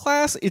yoga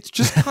class. It's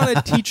just kind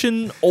of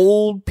teaching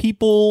old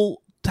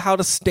people how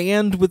to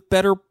stand with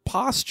better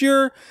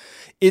posture.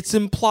 It's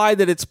implied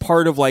that it's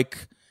part of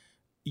like,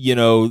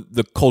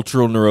 the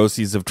cultural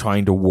neuroses of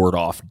trying to ward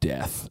off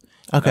death.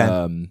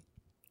 Okay.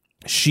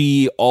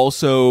 She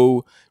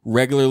also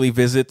regularly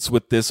visits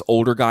with this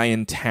older guy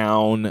in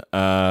town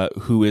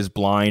who is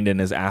blind and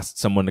has asked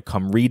someone to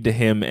come read to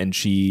him, and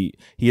he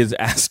has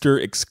asked her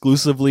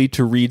exclusively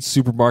to read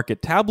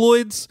supermarket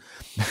tabloids.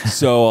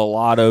 So a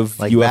lot of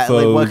like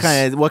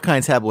UFOs. what kind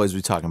of tabloids are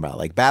we talking about?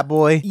 Like Bat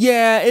Boy?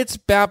 Yeah, it's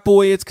Bat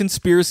Boy. It's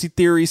conspiracy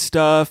theory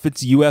stuff.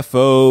 It's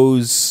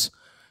UFOs.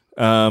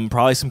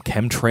 Probably some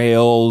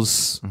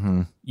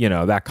chemtrails. You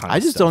know, that kind of stuff. I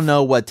just don't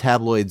know what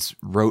tabloids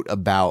wrote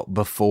about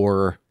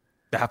before.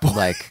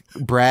 Like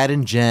Brad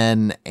and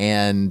Jen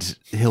and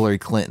Hillary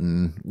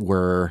Clinton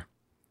were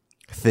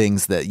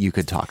things that you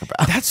could talk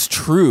about. That's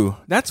true.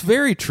 That's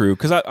very true.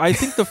 Because I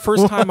think the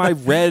first time I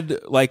read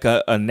like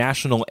a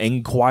National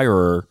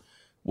Enquirer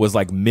was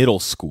like middle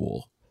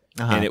school.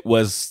 And it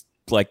was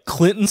like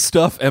Clinton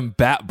stuff and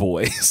Bat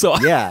Boy. So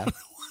yeah.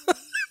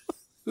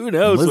 Who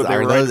knows what they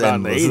were writing about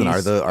in the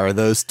 80s. Are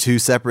those two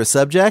separate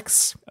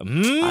subjects? I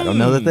don't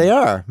know that they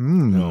are.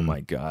 Oh my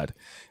God.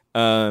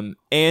 And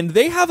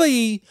they have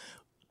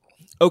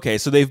okay,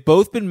 so they've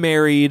both been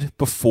married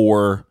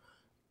before.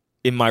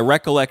 In my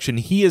recollection,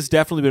 he has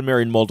definitely been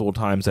married multiple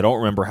times. I don't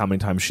remember how many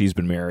times she's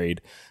been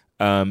married.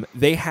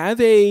 They have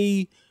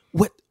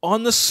what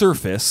on the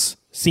surface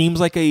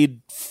seems like a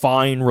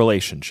fine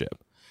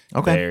relationship.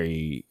 Okay.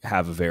 They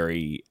have a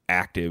very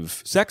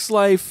active sex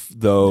life,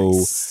 though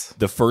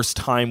the first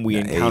time we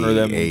encounter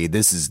them. Hey,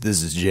 this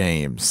is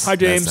James. Hi,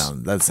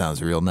 James. That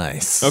sounds real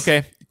nice.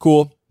 Okay,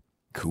 cool.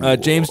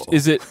 James,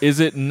 is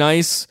it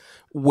nice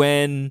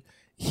when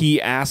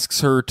he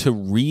asks her to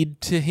read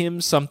to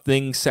him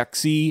something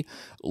sexy,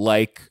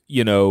 like,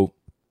 you know,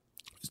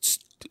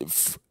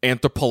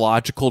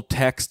 anthropological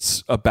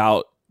texts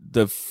about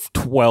the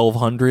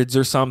 1200s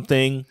or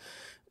something,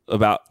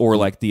 or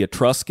like the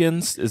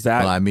Etruscans? Is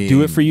that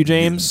do it for you,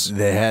 James?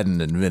 They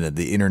hadn't invented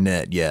the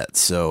internet yet,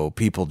 so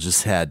people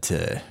just had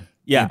to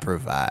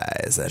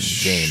improvise. And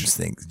James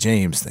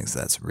thinks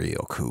that's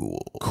real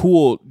cool.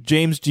 Cool.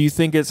 James, do you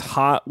think it's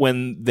hot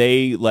when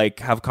they like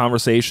have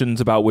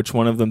conversations about which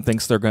one of them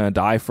thinks they're going to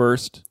die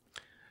first?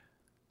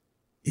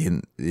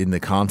 In the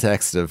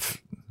context of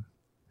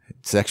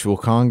sexual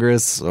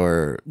congress,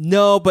 or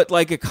no, but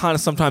like it kind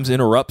of sometimes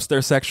interrupts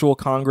their sexual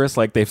congress.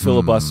 Like they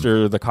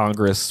filibuster the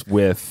Congress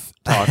with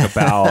talk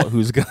about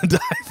who's going to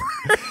die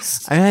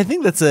first. I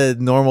think that's a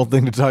normal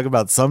thing to talk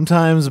about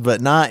sometimes,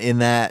 but not in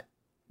that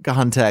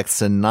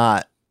context, and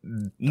not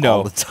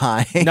all the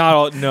time.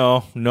 No.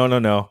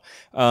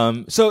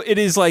 So it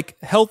is like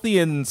healthy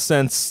in the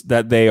sense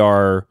that they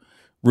are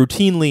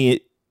routinely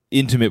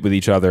intimate with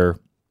each other,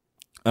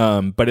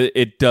 but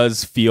it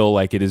does feel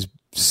like it is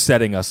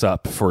setting us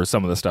up for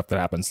some of the stuff that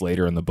happens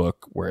later in the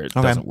book where it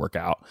doesn't work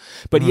out.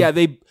 But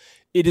it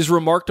is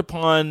remarked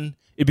upon.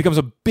 It becomes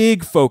a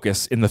big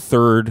focus in the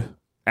third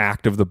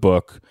act of the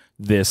book.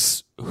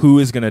 This who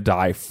is going to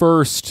die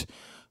first,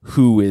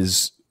 who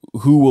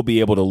will be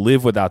able to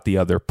live without the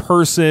other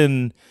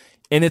person.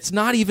 And it's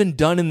not even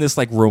done in this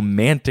like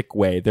romantic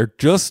way. They're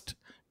just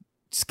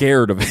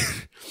scared of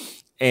it.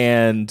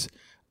 And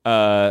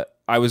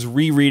I was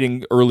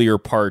rereading earlier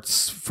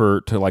parts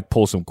to like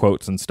pull some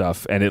quotes and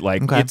stuff, and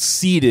it's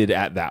seeded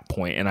at that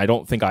point, and I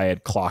don't think I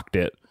had clocked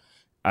it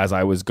as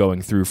I was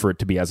going through for it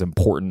to be as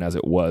important as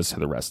it was to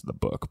the rest of the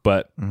book.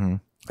 But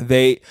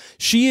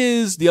she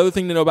is the other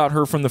thing to know about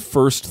her from the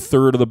first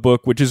third of the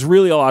book, which is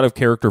really a lot of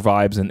character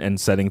vibes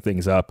and setting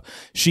things up.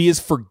 She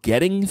is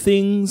forgetting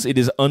things. It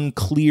is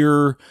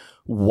unclear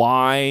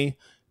why.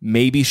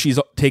 Maybe she's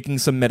taking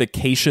some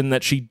medication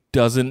that she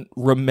doesn't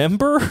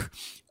remember.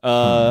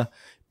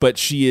 But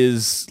she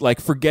is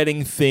like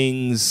forgetting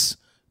things,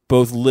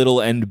 both little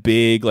and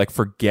big, like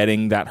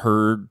forgetting that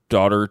her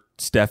daughter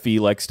Steffi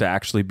likes to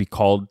actually be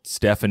called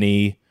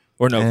Stephanie.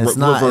 Or no,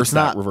 reverse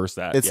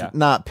that. It's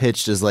not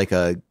pitched as like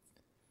a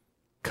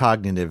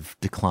cognitive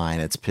decline.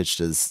 It's pitched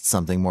as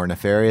something more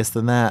nefarious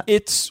than that.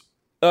 It's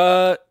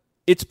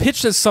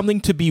pitched as something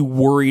to be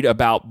worried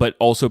about, but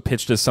also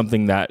pitched as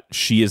something that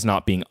she is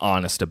not being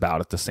honest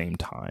about at the same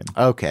time.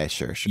 Okay,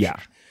 sure.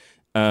 Yeah.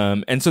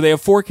 And so they have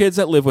 4 kids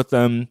that live with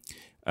them.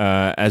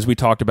 As we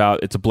talked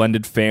about, it's a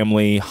blended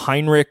family.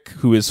 Heinrich,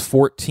 who is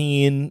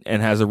 14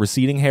 and has a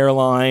receding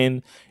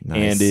hairline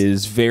and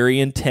is very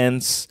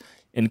intense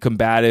and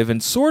combative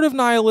and sort of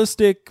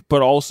nihilistic,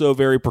 but also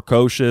very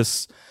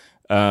precocious.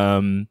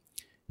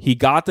 He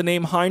got the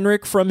name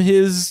Heinrich from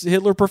his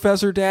Hitler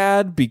professor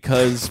dad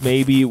because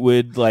maybe it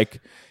would like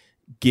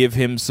give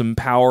him some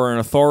power and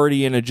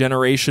authority in a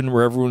generation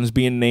where everyone's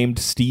being named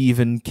Steve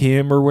and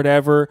Kim or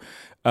whatever.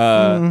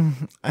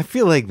 I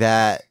feel like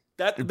that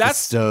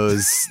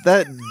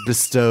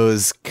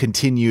bestows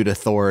continued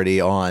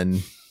authority on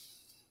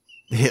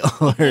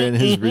Hitler and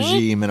his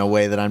regime in a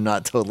way that I'm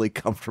not totally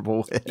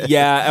comfortable with.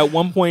 Yeah, at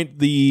one point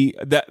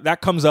that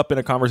comes up in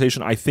a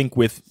conversation, I think,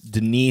 with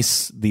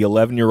Denise, the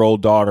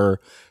 11-year-old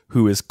daughter,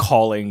 who is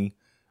calling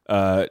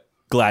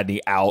Gladney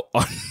out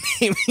on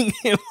naming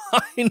him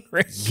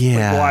Heinrich.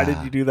 Yeah. Like, why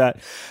did you do that?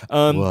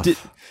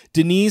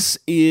 Denise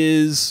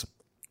is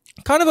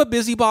kind of a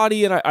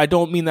busybody, and I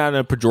don't mean that in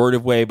a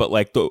pejorative way, but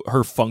like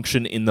her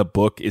function in the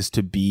book is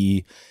to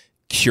be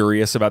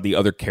curious about the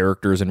other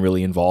characters and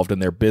really involved in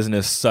their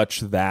business, such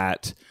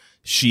that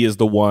she is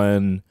the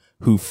one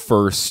who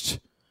first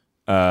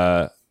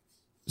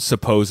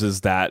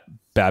supposes that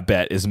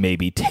Babette is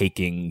maybe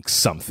taking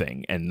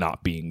something and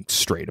not being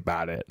straight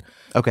about it.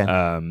 Okay.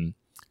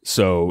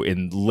 So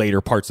in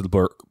later parts of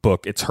the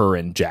book, it's her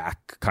and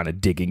Jack kind of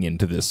digging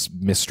into this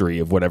mystery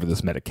of whatever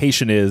this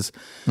medication is.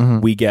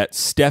 We get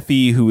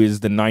Steffi, who is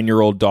the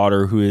 9-year-old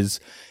daughter, who is,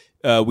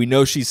 we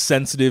know she's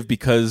sensitive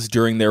because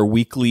during their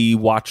weekly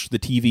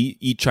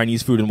eat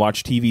Chinese food and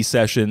watch TV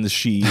sessions,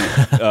 she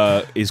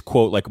is,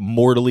 quote, like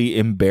mortally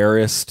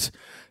embarrassed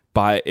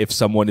by if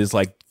someone is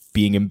like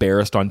being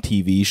embarrassed on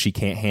TV, she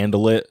can't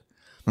handle it.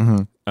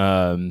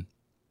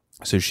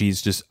 So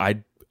she's just,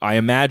 I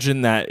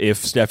imagine that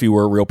if Steffi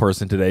were a real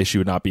person today, she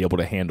would not be able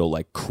to handle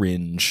like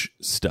cringe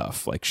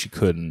stuff. Like she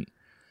couldn't.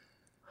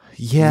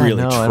 Yeah,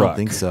 really no, I truck. don't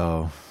think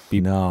so.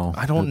 No,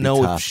 I don't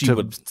know if she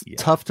would. Yeah.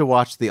 Tough to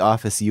watch The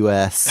Office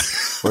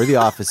US or The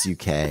Office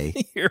UK.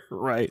 You're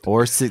right.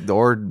 Or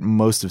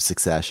most of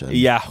Succession.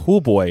 Yeah.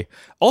 Oh boy.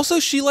 Also,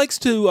 she likes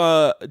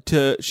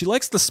she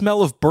likes the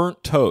smell of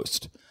burnt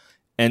toast,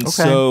 and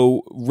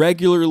so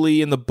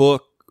regularly in the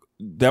book,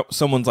 that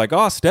someone's like,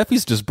 "Oh,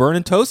 Steffi's just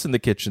burning toast in the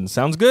kitchen.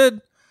 Sounds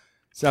good.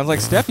 Sounds like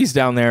Steffi's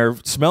down there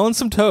smelling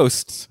some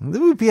toasts." There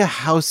would be a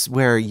house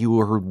where you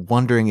were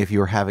wondering if you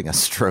were having a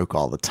stroke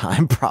all the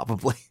time,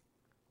 probably.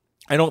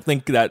 I don't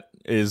think that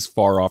is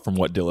far off from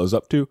what Dillo's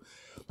up to.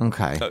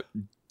 Okay.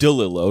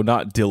 DeLillo,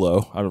 not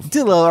Dillo.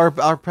 Dillo,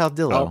 our pal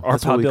Dillo. Our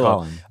That's pal what we Dillo.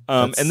 call him.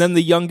 And then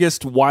the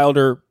youngest,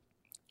 Wilder,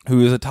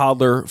 who is a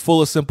toddler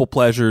full of simple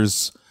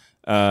pleasures.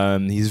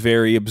 He's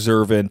very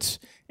observant,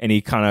 and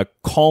he kind of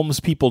calms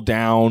people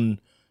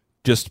down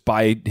just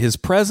by his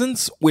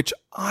presence, which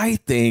I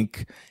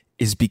think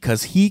is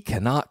because he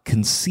cannot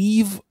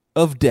conceive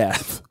of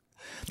death.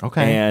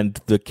 Okay.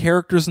 And the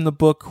characters in the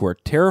book who are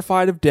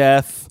terrified of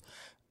death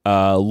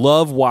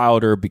love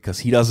Wilder because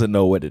he doesn't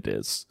know what it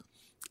is.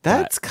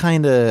 That's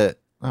kind of.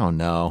 Oh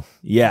no.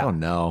 Yeah. Oh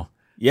no.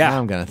 Yeah. Now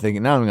I'm gonna think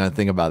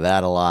about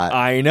that a lot.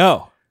 I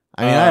know.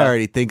 I mean, I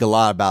already think a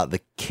lot about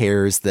the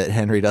cares that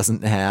Henry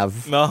doesn't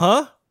have,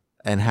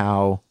 and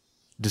how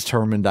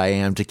determined I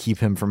am to keep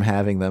him from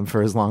having them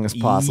for as long as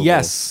possible.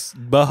 Yes.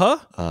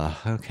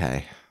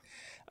 Okay.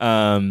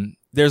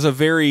 There's a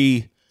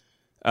very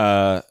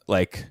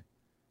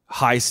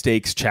high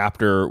stakes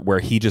chapter where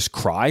he just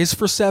cries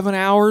for 7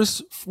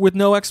 hours with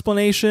no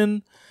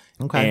explanation.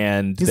 Okay.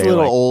 And he's a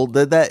little old.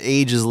 That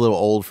age is a little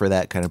old for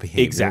that kind of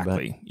behavior.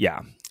 Exactly.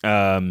 Yeah.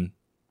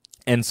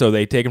 And so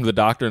they take him to the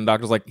doctor, and the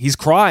doctor's like, he's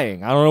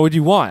crying. I don't know what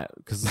you want,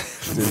 because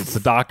it's a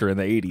doctor in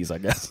the 80s, I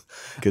guess.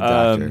 Good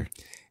doctor.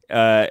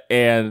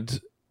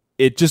 And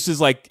it just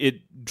is like,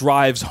 it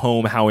drives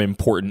home how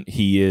important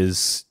he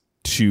is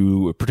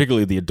to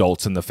particularly the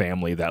adults in the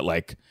family, that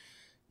like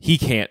he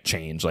can't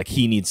change. Like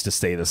he needs to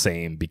stay the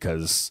same,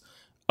 because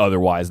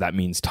otherwise that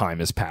means time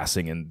is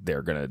passing and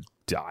they're going to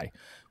die,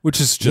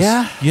 which is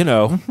just,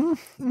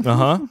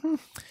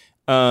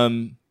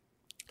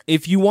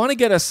 if you want to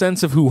get a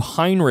sense of who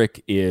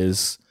Heinrich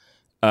is,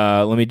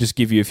 let me just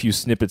give you a few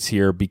snippets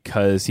here,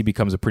 because he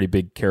becomes a pretty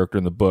big character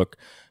in the book.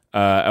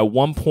 At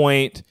one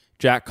point,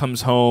 Jack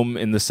comes home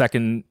in the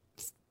second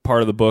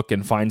part of the book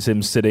and finds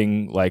him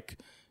sitting like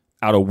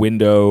out a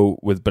window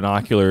with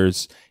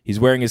binoculars. He's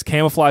wearing his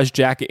camouflage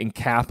jacket and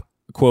cap,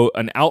 quote,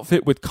 an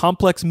outfit with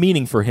complex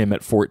meaning for him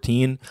at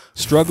 14,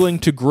 struggling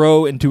to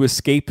grow and to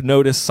escape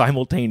notice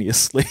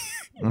simultaneously.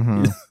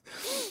 And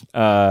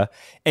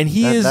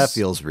that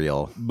feels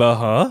real.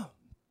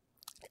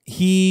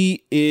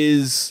 He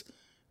is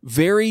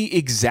very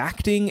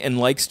exacting and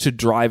likes to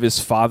drive his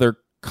father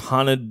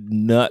kind of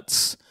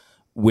nuts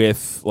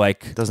with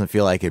like. Doesn't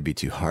feel like it'd be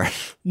too hard.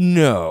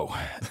 No.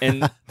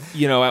 And,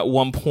 at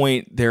one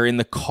point they're in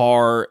the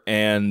car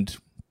and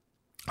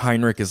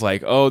Heinrich is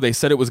like, oh, they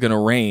said it was going to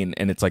rain.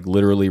 And it's like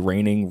literally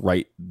raining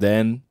right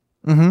then.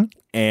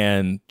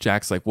 And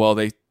Jack's like, well,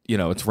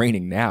 it's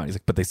raining now. And he's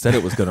like, but they said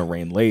it was going to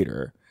rain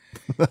later.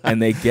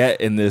 And they get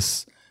in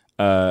this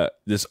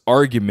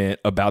argument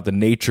about the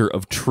nature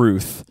of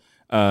truth.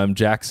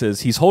 Jack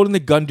says, he's holding the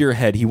gun to your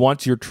head. He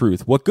wants your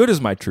truth. What good is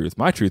my truth?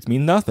 My truth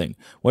means nothing.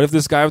 What if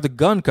this guy with the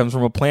gun comes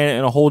from a planet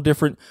in a whole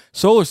different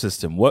solar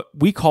system? What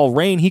we call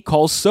rain, he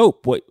calls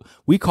soap. What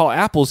we call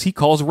apples, he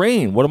calls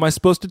rain. What am I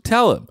supposed to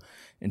tell him?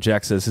 And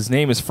Jack says, his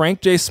name is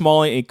Frank J.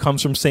 Smalley, and he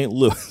comes from St.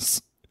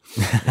 Louis.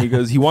 He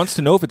goes, he wants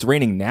to know if it's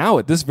raining now,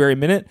 at this very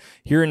minute,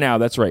 here and now.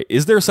 That's right.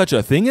 Is there such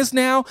a thing as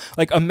now?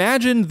 Like,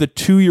 imagine the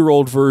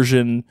 2-year-old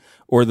version,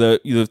 or the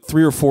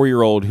 3 or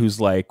 4-year-old who's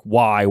like,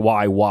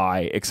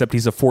 why? Except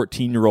he's a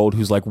 14-year-old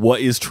who's like,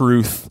 what is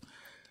truth?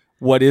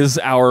 What is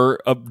our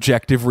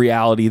objective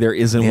reality? There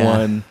isn't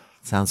one.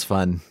 Sounds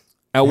fun.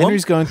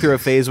 Henry's going through a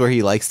phase where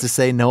he likes to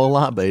say no a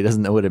lot, but he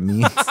doesn't know what it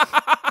means.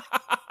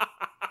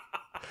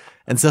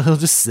 And so he'll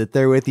just sit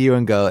there with you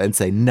and go and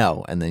say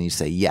no, and then you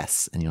say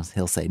yes, and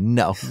he'll say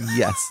no,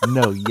 yes,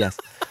 no, yes,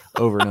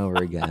 over and over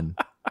again.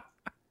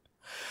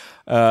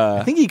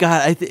 I think he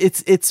got.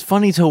 It's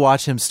funny to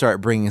watch him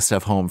start bringing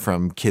stuff home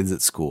from kids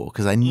at school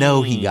because I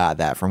know he got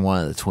that from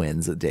one of the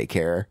twins at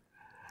daycare.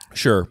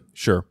 Sure.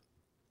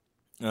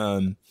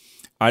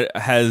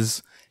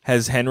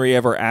 Has Henry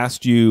ever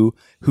asked you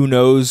who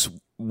knows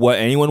what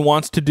anyone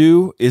wants to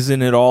do?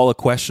 Isn't it all a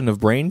question of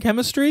brain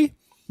chemistry?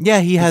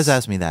 Yeah, he has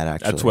asked me that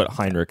actually. That's what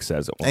Heinrich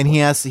says at one and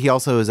point. He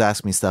also has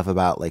asked me stuff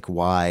about like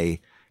why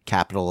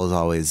capital is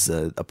always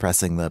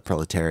oppressing the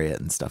proletariat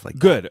and stuff like that.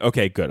 Good.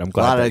 Okay, good. I'm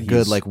glad a lot that of good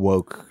he's like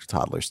woke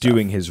toddler stuff.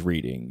 doing his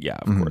reading. Yeah,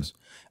 of course.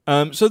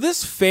 So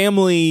this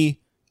family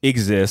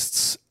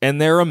exists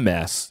and they're a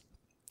mess.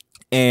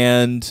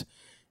 And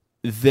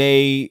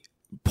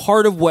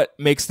part of what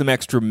makes them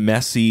extra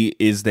messy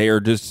is they are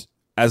just,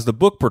 as the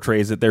book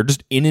portrays it, they're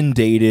just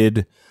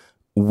inundated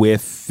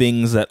with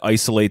things that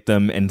isolate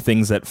them and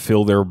things that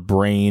fill their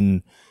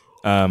brain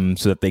so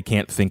that they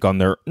can't think on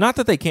their, not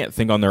that they can't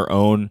think on their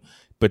own,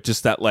 but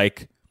just that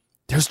like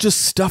there's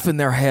just stuff in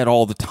their head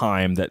all the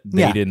time that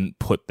they didn't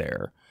put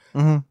there.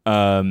 And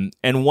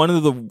one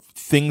of the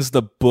things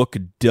the book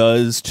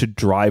does to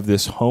drive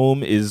this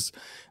home is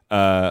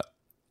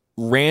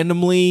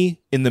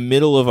randomly in the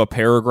middle of a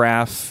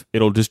paragraph,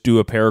 it'll just do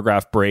a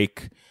paragraph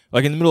break.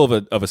 Like in the middle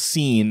of a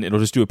scene, it'll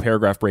just do a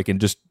paragraph break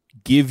and just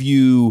give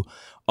you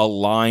a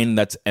line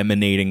that's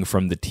emanating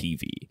from the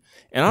TV.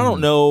 And I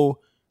don't know,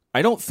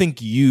 I don't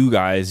think you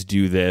guys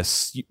do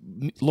this.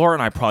 Laura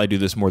and I probably do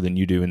this more than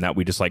you do in that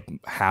we just like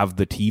have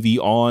the TV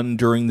on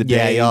during the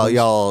day. Yeah,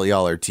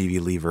 y'all are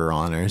TV lever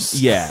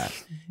honors. Yeah.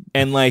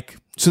 And like,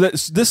 so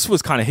this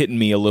was kind of hitting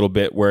me a little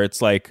bit where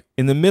it's like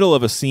in the middle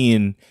of a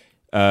scene,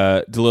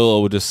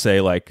 DeLillo will just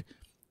say like,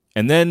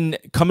 and then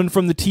coming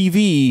from the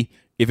TV,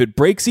 if it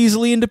breaks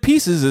easily into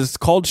pieces, it's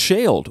called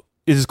shale.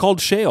 It is called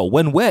shale.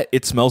 When wet,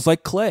 it smells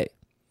like clay.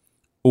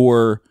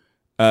 Or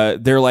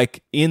they're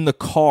like in the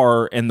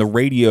car and the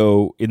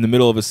radio in the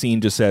middle of a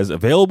scene just says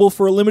available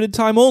for a limited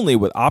time only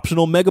with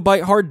optional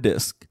megabyte hard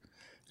disk.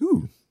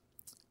 Ooh,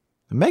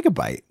 a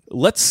megabyte.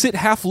 Let's sit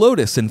half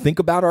lotus and think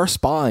about our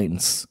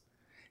spines.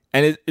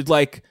 And it's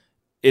like,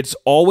 it's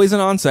always a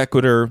non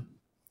sequitur.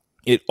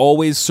 It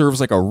always serves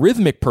like a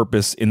rhythmic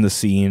purpose in the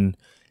scene,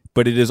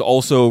 but it is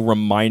also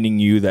reminding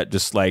you that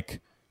just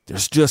like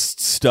there's just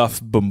stuff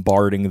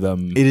bombarding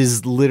them. It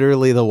is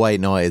literally the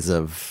white noise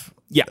of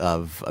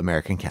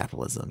American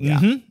capitalism.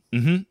 Yeah.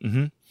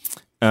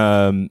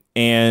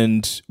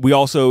 And we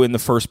also in the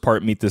first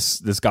part meet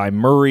this guy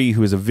Murray,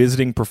 who is a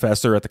visiting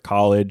professor at the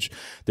college.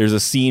 There's a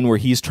scene where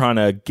he's trying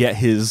to get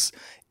his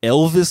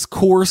Elvis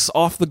course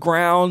off the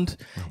ground,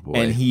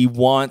 and he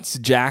wants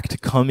Jack to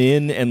come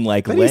in and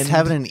like but he's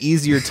having an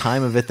easier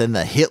time of it than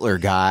the Hitler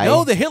guy.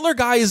 No, the Hitler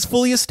guy is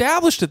fully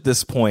established at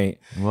this point.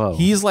 Whoa.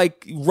 He's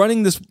like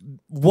running this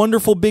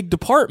wonderful big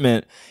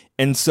department,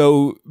 and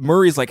so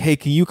Murray's like, hey,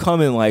 can you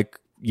come and like,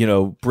 you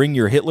know, bring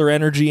your Hitler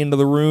energy into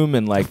the room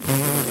and like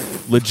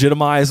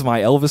legitimize my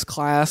Elvis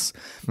class.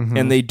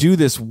 And they do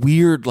this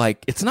weird,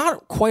 like, it's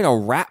not quite a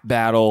rap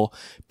battle,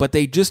 but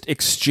they just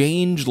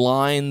exchange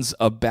lines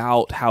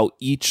about how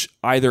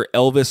either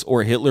Elvis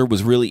or Hitler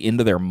was really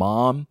into their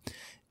mom.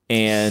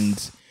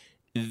 And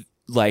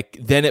like,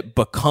 then it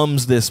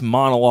becomes this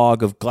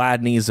monologue of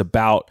Gladney's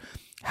about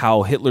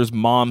how Hitler's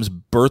mom's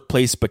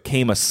birthplace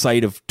became a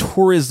site of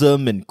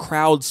tourism and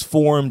crowds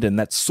formed. And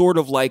that's sort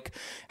of like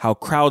how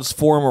crowds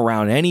form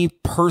around any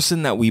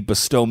person that we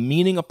bestow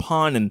meaning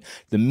upon. And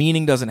the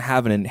meaning doesn't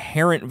have an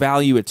inherent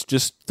value. It's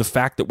just the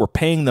fact that we're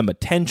paying them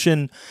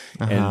attention.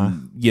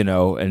 And, you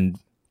know, and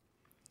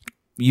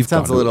you've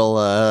sounds a little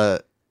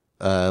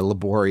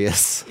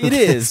laborious. It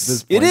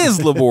is. It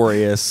is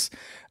laborious.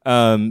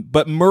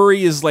 But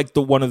Murray is like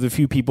one of the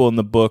few people in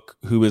the book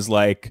who is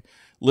like,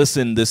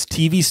 listen, this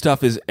TV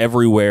stuff is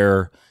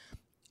everywhere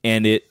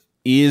and it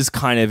is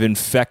kind of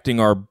infecting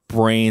our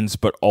brains,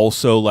 but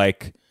also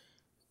like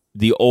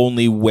the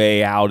only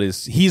way out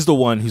is, he's the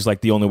one who's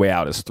like, the only way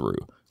out is through.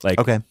 Like,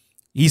 okay.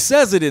 He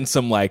says it in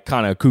some like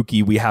kind of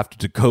kooky, we have to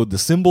decode the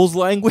symbols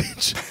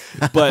language,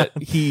 but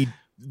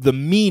the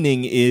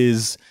meaning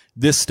is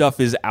this stuff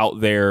is out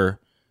there.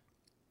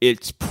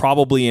 It's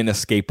probably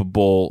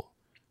inescapable.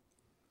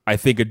 I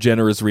think a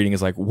generous reading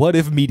is like, what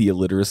if media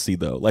literacy,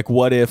 though? Like,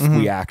 what if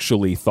we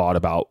actually thought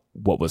about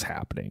what was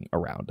happening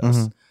around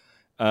us?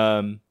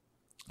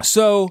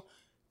 So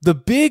the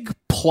big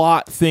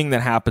plot thing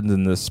that happens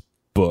in this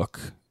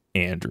book,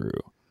 Andrew.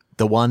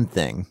 The one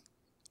thing.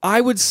 I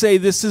would say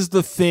this is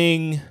the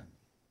thing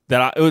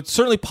that it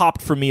certainly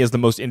popped for me as the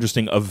most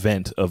interesting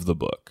event of the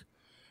book.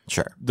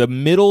 Sure. The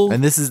middle.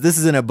 And this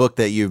is in a book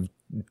that you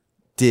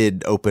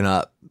did open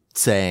up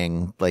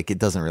saying like it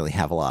doesn't really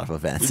have a lot of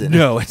events in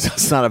no, it.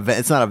 It's not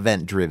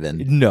event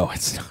driven. No,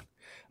 it's not.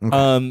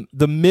 Okay.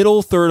 The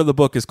middle third of the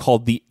book is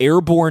called The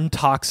Airborne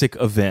Toxic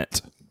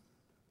Event.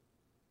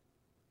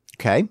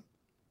 Okay.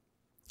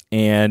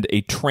 And a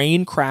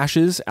train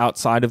crashes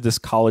outside of this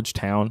college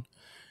town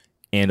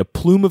and a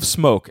plume of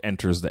smoke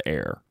enters the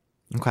air.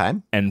 Okay.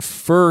 And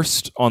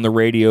first on the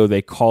radio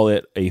they call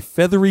it a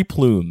feathery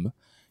plume,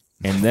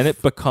 and then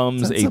it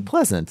becomes That's so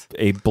pleasant.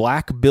 a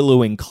black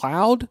billowing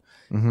cloud,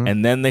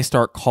 and then they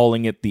start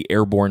calling it the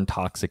airborne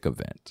toxic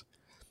event.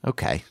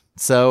 Okay.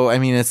 So, I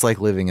mean, it's like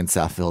living in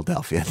South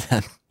Philadelphia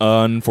then.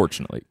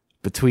 Unfortunately.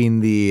 Between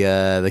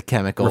the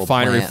chemical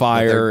refinery plant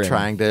fire that they're and,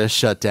 trying to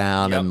shut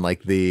down and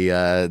like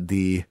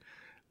the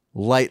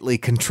lightly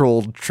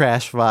controlled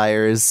trash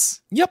fires.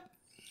 Yep.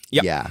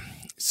 Yeah.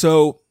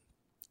 So,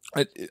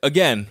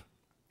 again,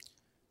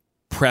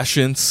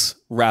 prescience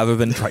rather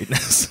than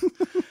triteness.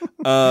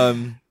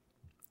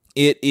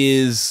 It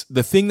is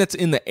the thing that's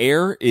in the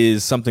air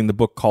is something the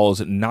book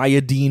calls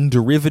niodine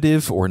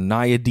derivative or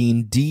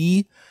niodine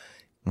D.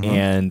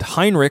 And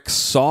Heinrich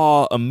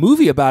saw a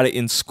movie about it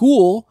in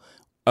school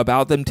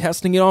about them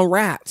testing it on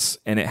rats,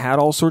 and it had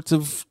all sorts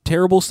of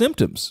terrible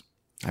symptoms.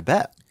 I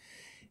bet.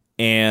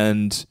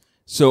 And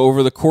so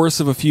over the course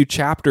of a few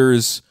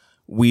chapters,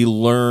 we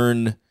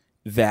learn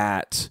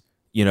that,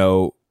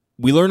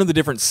 we learn of the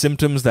different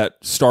symptoms that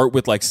start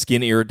with like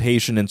skin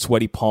irritation and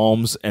sweaty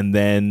palms, and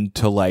then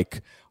to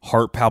like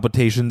heart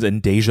palpitations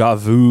and deja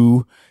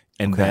vu,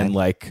 and then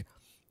like,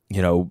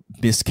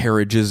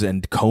 miscarriages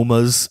and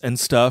comas and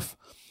stuff.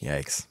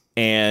 Yikes.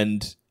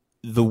 And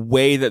the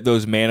way that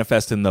those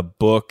manifest in the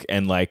book,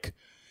 and like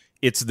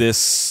it's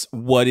this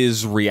what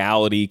is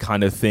reality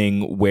kind of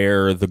thing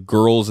where the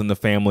girls in the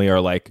family are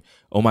like,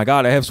 oh my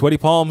God, I have sweaty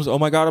palms. Oh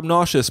my God, I'm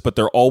nauseous. But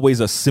they're always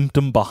a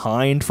symptom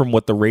behind from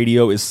what the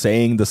radio is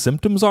saying the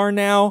symptoms are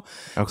now.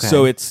 Okay.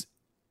 So it's,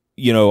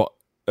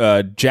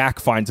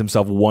 Jack finds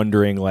himself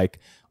wondering, like,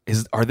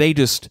 are they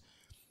just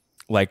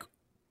like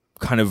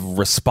kind of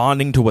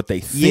responding to what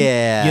they think?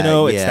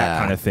 It's that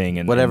kind of thing.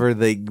 And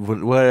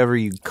whatever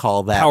you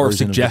call that power of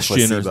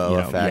suggestion or placebo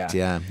effect.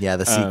 Yeah,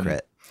 the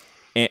secret.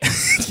 And,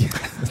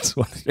 that's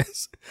what it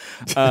is.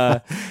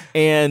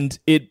 And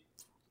it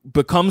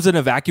becomes an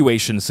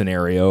evacuation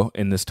scenario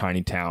in this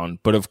tiny town.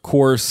 But of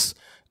course,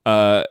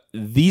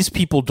 these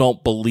people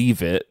don't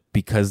believe it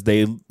because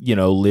they,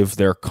 live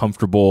their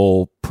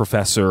comfortable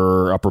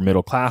professor, upper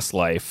middle class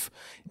life.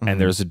 And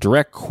there's a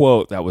direct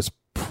quote that was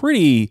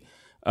pretty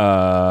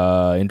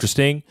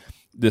interesting.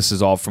 This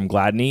is all from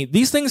Gladney.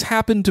 These things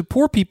happen to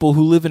poor people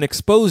who live in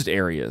exposed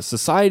areas.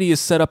 Society is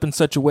set up in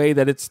such a way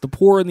that it's the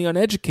poor and the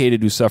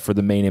uneducated who suffer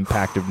the main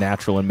impact of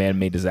natural and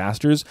man-made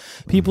disasters.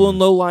 People in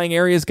low-lying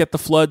areas get the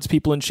floods.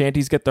 People in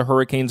shanties get the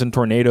hurricanes and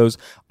tornadoes.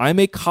 I'm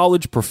a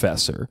college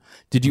professor.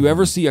 Did you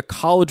ever see a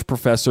college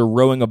professor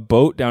rowing a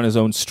boat down his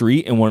own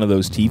street in one of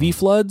those TV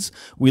floods?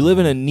 We live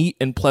in a neat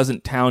and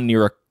pleasant town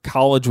near a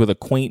college with a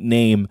quaint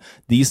name.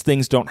 These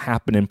things don't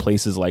happen in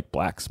places like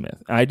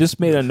Blacksmith. I just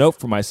made a note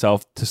for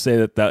myself to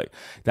say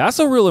that's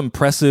a real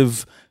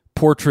impressive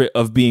portrait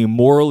of being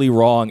morally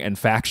wrong and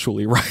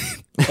factually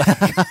right.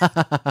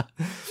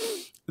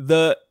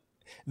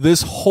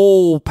 This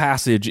whole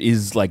passage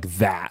is like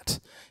that.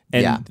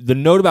 And the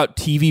note about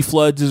TV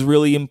floods is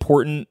really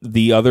important.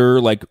 The other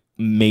like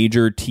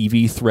major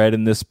TV thread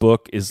in this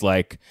book is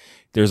like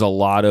there's a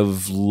lot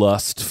of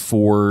lust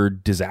for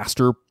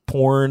disaster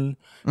porn.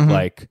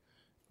 Like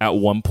at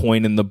one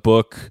point in the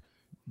book,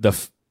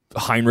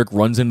 Heinrich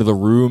runs into the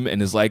room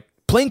and is like,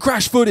 plane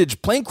crash footage,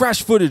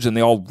 and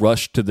they all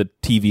rush to the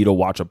TV to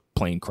watch a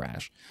plane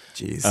crash.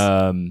 Jeez.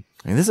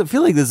 I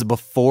feel like this is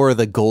before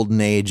the golden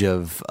age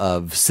of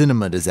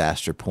cinema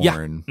disaster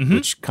porn,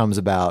 which comes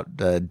about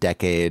a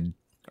decade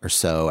or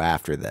so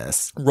after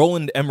this.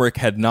 Roland Emmerich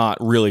had not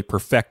really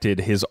perfected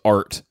his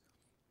art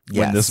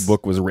when this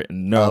book was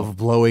written. No. Of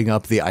blowing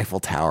up the Eiffel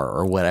Tower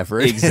or whatever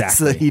it is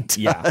that he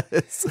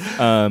does.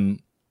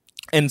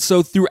 And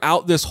so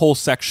throughout this whole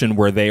section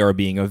where they are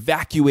being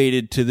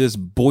evacuated to this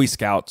Boy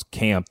Scouts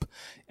camp,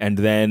 and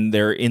then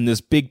they're in this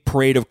big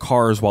parade of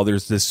cars while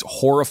there's this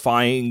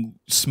horrifying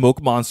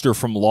smoke monster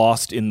from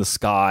Lost in the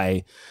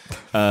sky,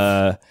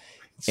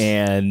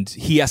 and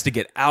he has to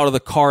get out of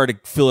the car to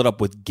fill it up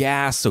with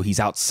gas, so he's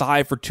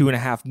outside for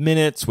 2.5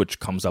 minutes, which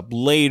comes up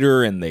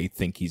later, and they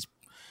think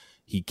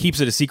he keeps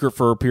it a secret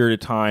for a period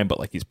of time, but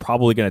like he's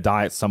probably going to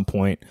die at some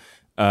point.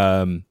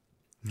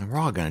 We're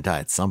all going to die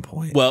at some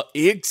point. Well,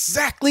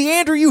 exactly,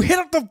 Andrew. You hit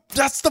up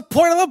that's the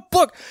point of the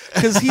book.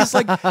 Because he's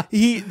like,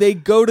 they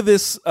go to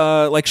this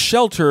like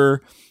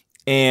shelter,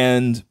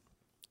 and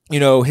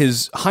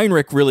his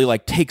Heinrich really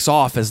like takes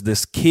off as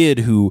this kid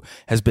who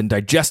has been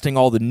digesting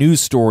all the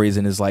news stories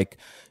and is like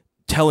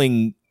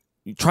trying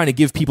to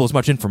give people as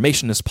much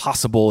information as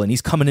possible, and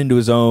he's coming into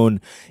his own,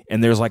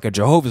 and there's like a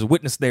Jehovah's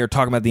Witness there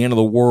talking about the end of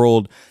the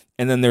world,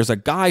 and then there's a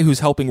guy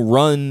who's helping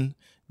run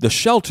the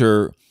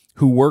shelter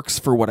who works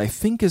for what I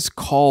think is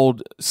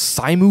called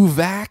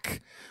Simuvac,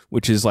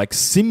 which is like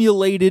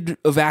simulated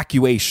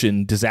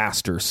evacuation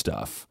disaster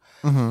stuff.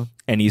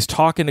 And he's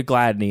talking to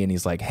Gladney, and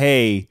he's like,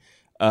 hey,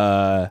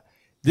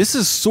 this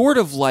is sort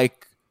of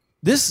like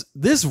this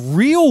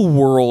real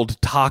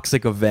world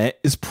toxic event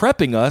is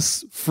prepping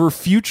us for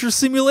future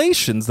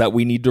simulations that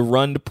we need to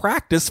run to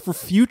practice for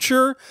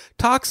future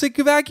toxic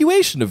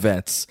evacuation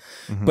events.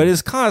 But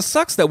it kind of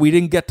sucks that we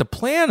didn't get to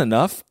plan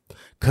enough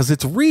because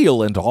it's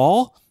real and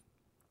all.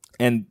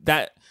 And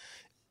that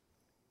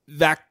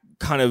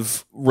kind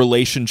of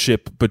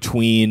relationship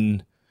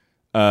between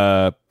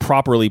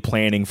properly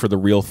planning for the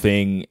real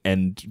thing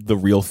and the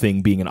real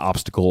thing being an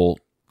obstacle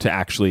to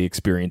actually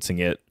experiencing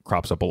it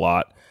crops up a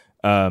lot.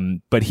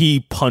 But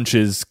he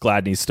punches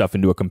Gladney's stuff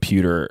into a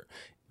computer,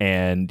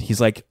 and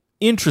he's like,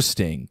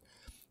 interesting.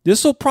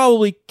 This will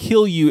probably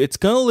kill you. It's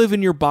going to live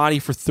in your body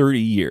for 30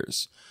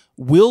 years.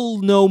 We'll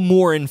know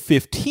more in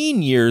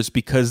 15 years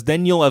because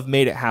then you'll have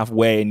made it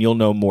halfway and you'll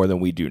know more than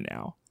we do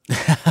now.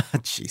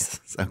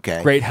 Jesus.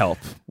 Okay. Great help.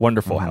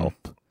 Wonderful help.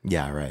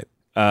 Yeah, right.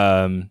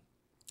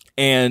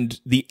 And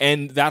the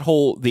end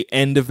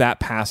of that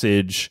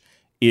passage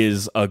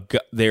is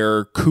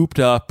they're cooped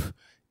up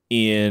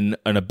in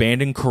an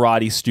abandoned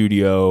karate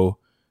studio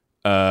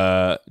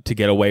to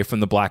get away from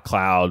the black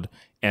cloud,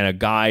 and a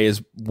guy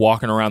is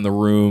walking around the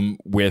room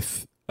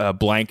with a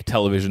blank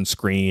television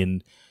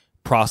screen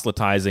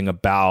proselytizing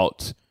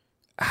about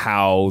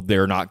how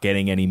they're not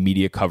getting any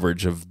media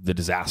coverage of the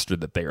disaster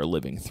that they are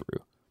living through.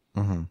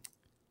 Mm-hmm.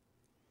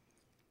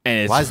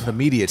 And why is the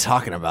media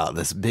talking about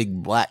this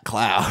big black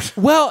cloud?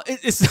 Well,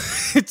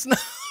 it's not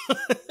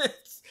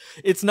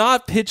it's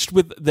not pitched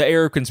with the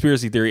air of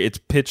conspiracy theory. It's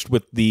pitched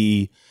with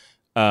the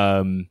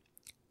aren't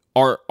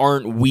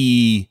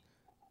we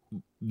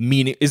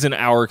isn't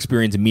our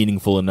experience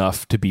meaningful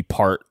enough to be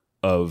part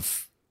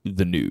of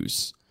the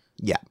news?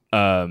 Yeah.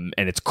 And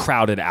it's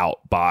crowded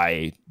out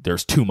by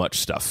there's too much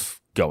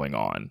stuff going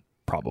on,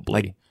 probably.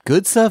 Like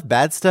good stuff,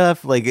 bad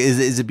stuff? Like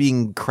is it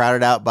being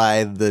crowded out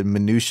by the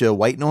minutia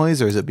white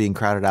noise, or is it being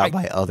crowded out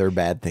by other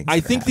bad things? I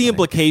think the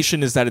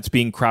implication is that it's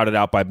being crowded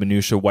out by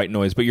minutia white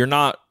noise, but you're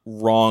not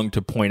wrong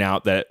to point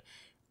out that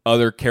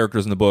other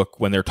characters in the book,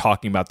 when they're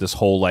talking about this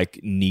whole like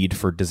need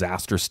for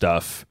disaster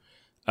stuff,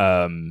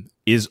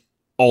 is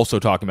also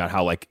talking about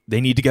how like they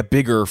need to get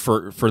bigger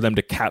for them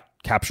to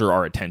capture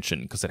our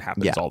attention because it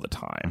happens all the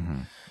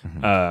time.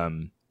 Mm-hmm.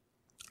 Mm-hmm.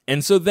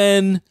 And so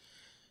then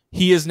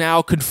he is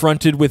now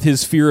confronted with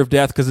his fear of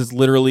death because it's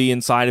literally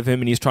inside of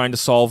him, and he's trying to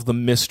solve the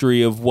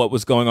mystery of what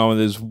was going on with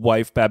his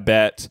wife,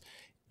 Babette.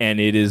 And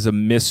it is a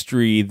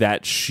mystery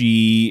that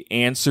she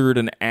answered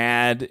an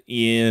ad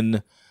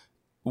in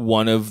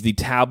one of the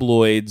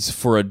tabloids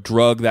for a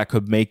drug that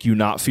could make you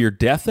not fear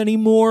death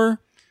anymore.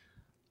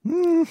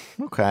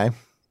 Okay.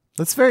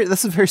 That's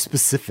a very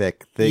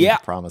specific thing to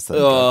promise that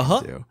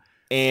I'm do.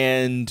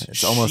 And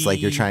it's almost like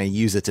you're trying to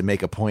use it to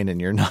make a point in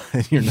your novel.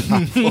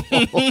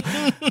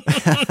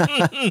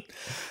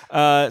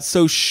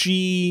 So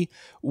she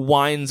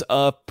winds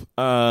up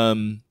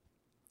in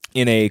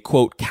a,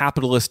 quote,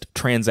 capitalist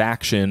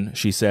transaction,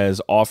 she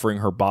says, offering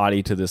her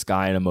body to this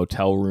guy in a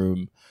motel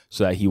room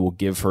so that he will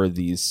give her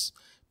these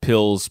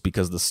pills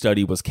because the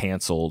study was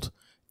canceled.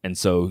 And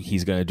so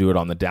he's going to do it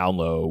on the down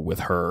low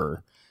with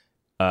her.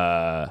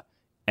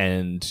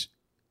 And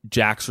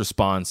Jack's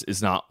response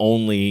is not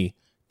only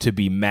to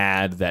be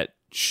mad that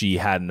she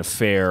had an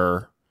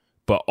affair,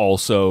 but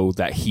also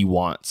that he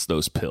wants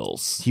those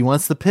pills. He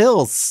wants the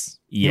pills.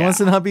 Yeah. He wants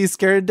to not be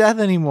scared of death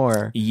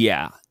anymore.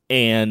 Yeah.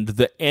 And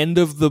the end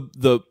of the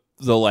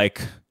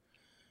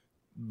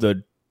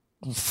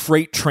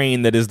freight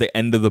train that is the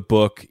end of the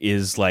book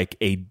is like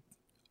a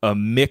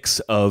mix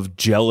of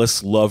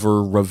jealous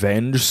lover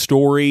revenge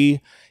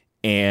story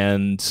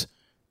and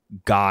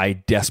guy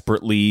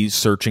desperately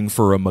searching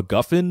for a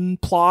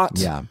MacGuffin plot.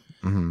 Yeah.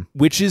 Mm-hmm.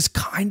 Which is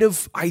kind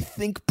of, I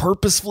think,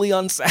 purposefully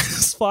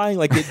unsatisfying.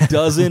 Like it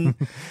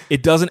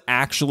doesn't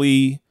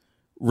actually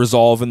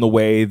resolve in the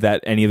way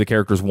that any of the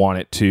characters want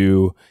it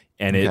to,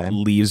 and it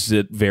leaves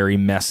it very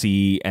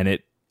messy, and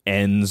it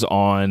ends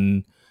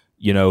on,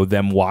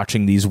 them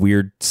watching these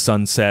weird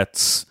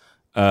sunsets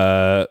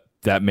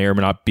that may or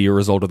may not be a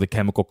result of the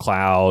chemical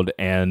cloud,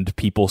 and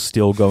people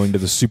still going to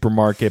the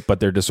supermarket, but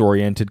they're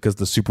disoriented because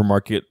the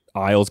supermarket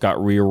aisles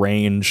got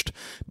rearranged,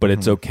 but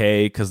it's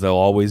okay because they'll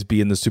always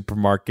be in the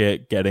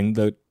supermarket getting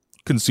the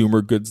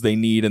consumer goods they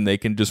need, and they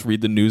can just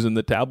read the news in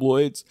the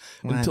tabloids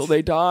until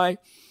they die.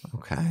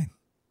 Okay.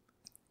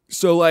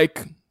 So,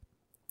 like,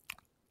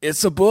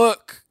 it's a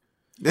book.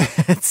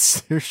 It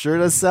sure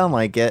does sound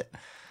like it.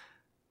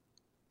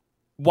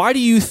 Why do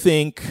you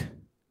think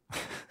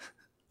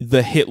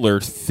the Hitler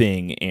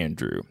thing,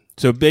 Andrew?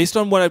 So based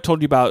on what I've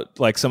told you about,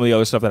 like, some of the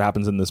other stuff that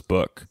happens in this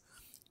book,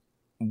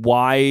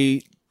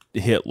 why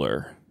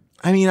Hitler?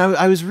 I mean,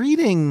 I was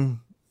reading,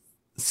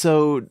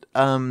 so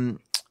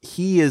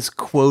he is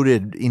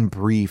quoted in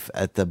brief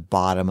at the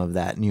bottom of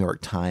that New York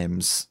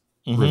Times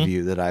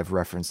review that I've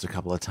referenced a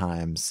couple of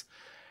times.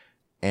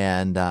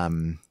 And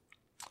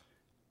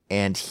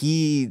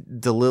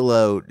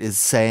DeLillo is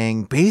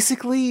saying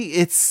basically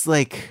it's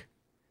like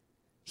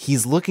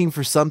he's looking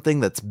for something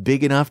that's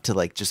big enough to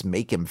like just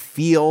make him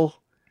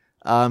feel.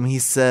 He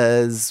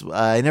says,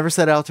 I never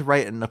set out to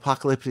write an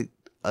apocalyptic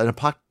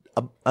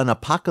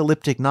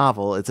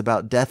novel. It's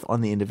about death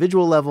on the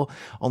individual level.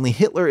 Only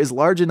Hitler is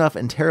large enough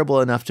and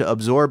terrible enough to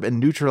absorb and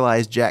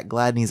neutralize Jack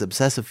Gladney's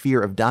obsessive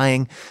fear of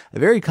dying. A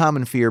very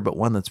common fear, but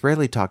one that's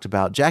rarely talked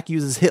about. Jack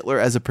uses Hitler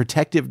as a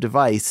protective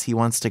device. He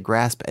wants to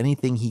grasp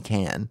anything he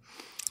can.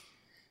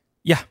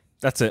 Yeah,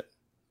 that's it.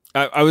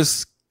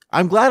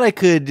 I'm glad I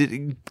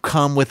could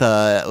come with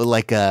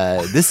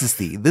this is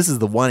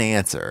the one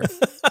answer.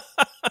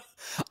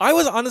 I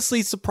was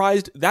honestly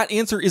surprised that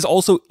answer is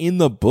also in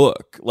the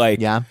book. Like,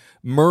 yeah.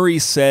 Murray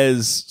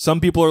says, some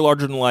people are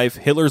larger than life.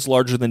 Hitler's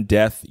larger than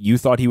death. You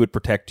thought he would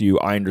protect you.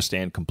 I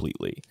understand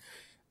completely.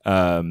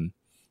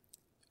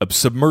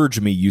 Submerge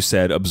me, you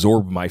said.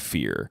 Absorb my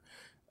fear.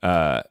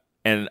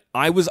 And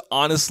I was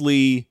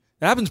honestly,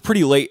 that happens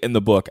pretty late in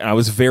the book, and I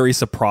was very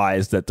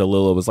surprised that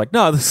DeLillo was like,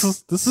 no,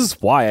 this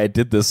is why I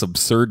did this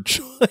absurd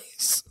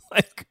choice.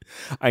 Like,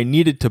 I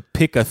needed to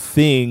pick a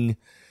thing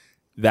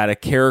that a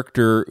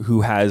character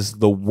who has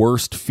the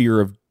worst fear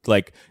of,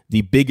 like,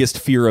 the biggest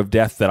fear of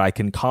death that I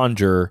can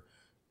conjure,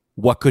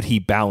 what could he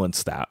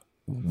balance that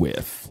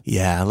with?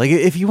 Yeah, like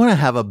if you want to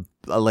have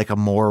a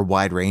more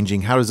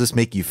wide-ranging, how does this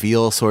make you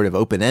feel, sort of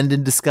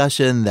open-ended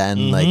discussion,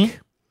 then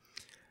like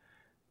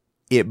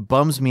it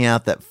bums me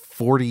out that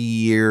 40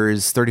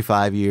 years,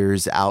 35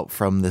 years out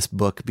from this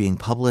book being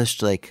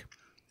published, like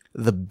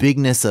the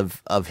bigness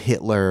of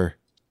Hitler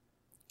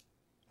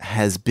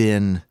has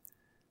been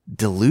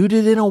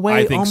diluted in a way.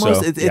 I think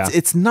almost. so.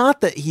 It's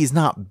not that he's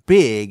not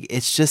big.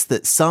 It's just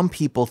that some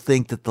people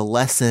think that the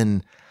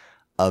lesson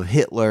of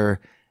Hitler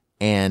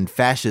and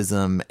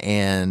fascism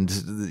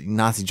and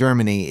Nazi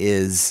Germany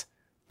is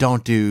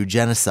don't do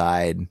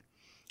genocide.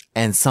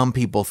 And some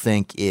people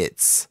think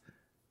it's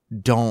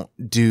don't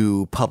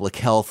do public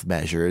health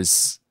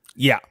measures.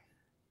 Yeah.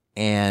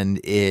 And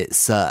it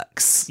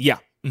sucks. Yeah.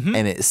 Mm-hmm.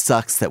 And it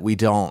sucks that we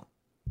don't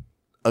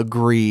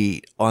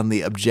agree on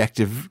the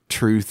objective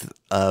truth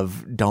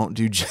of don't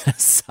do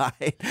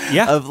genocide.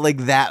 Yeah. Of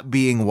like that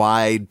being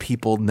why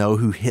people know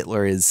who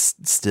Hitler is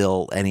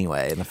still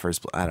anyway in the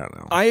first place. I don't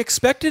know. I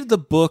expected the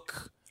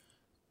book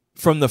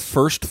from the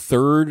first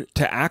third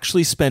to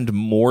actually spend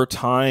more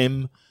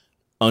time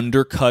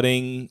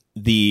undercutting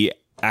the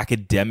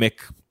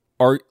academic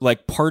art,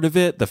 like part of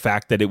it, the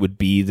fact that it would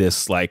be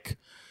this like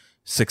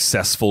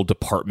successful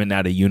department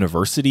at a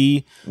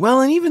university. Well,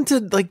 and even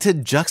to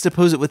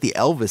juxtapose it with the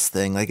Elvis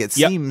thing, like it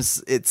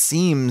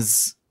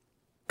seems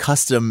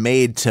custom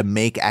made to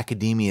make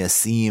academia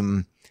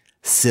seem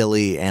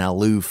silly and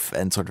aloof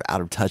and sort of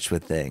out of touch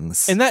with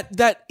things. And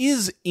that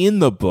is in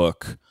the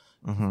book,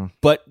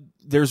 but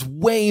there's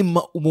way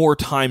more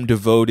time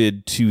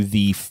devoted to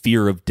the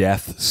fear of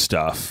death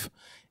stuff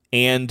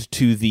and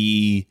to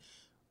the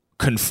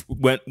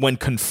when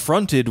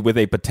confronted with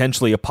a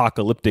potentially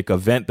apocalyptic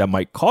event that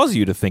might cause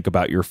you to think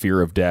about your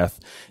fear of death,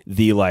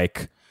 the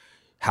like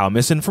how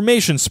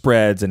misinformation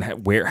spreads and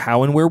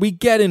how and where we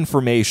get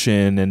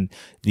information, and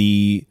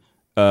the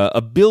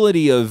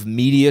ability of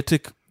media to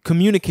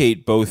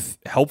communicate both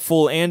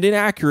helpful and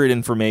inaccurate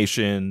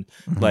information,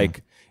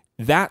 like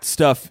that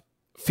stuff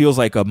feels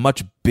like a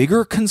much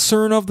bigger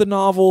concern of the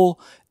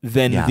novel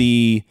than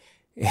the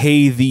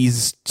hey,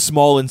 these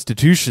small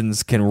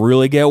institutions can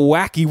really get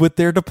wacky with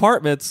their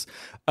departments.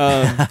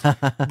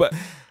 But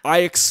I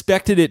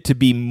expected it to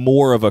be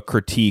more of a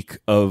critique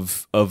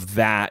of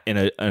that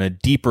and a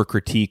deeper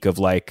critique of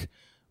like,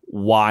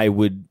 why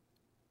would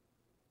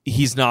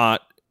he's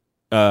not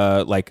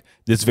like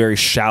this very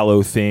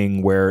shallow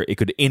thing where it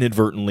could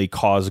inadvertently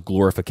cause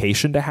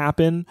glorification to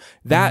happen.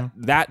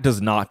 That does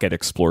not get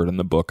explored in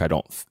the book. I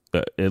don't,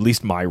 at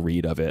least my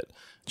read of it.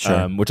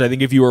 Sure. Which I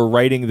think if you were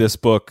writing this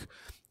book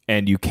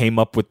and you came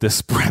up with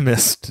this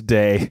premise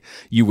today,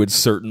 you would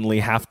certainly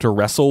have to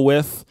wrestle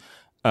with.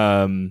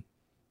 And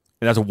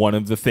that's one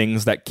of the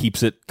things that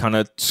keeps it kind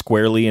of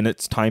squarely in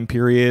its time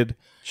period.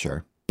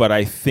 Sure. But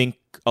I think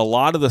a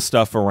lot of the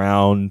stuff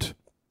around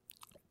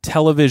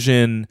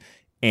television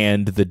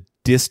and the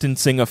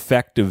distancing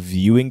effect of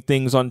viewing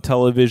things on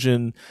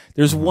television,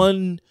 there's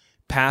one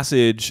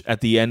passage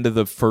at the end of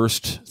the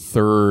first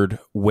third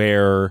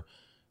where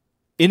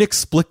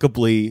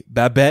inexplicably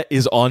Babette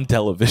is on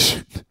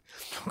television.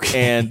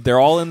 And they're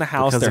all in the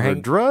house. Because they're of her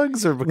hanging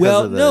drugs or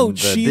because of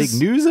the big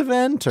news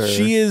event? Or?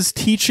 She is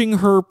teaching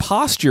her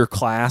posture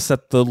class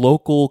at the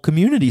local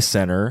community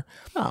center.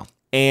 Oh,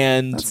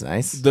 and that's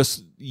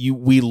nice.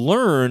 We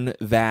learn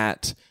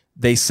that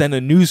they sent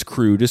a news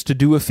crew just to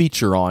do a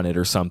feature on it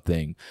or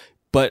something.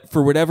 But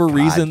for whatever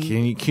reason...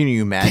 Can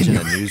you imagine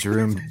a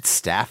newsroom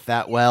staffed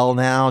that well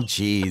now?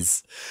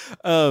 Jeez.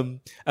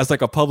 As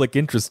like a public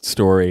interest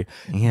story.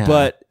 Yeah.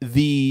 But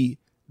the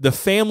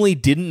family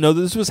didn't know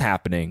this was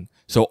happening.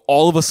 So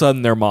all of a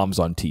sudden their mom's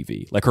on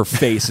TV. Like her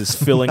face is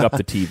filling up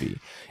the TV.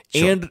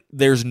 Sure. And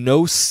there's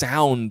no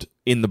sound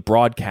in the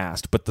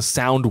broadcast, but the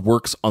sound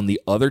works on the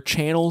other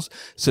channels.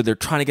 So they're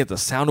trying to get the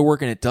sound to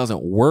work and it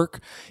doesn't work.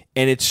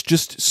 And it's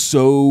just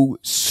so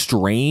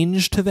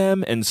strange to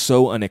them and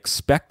so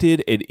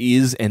unexpected. It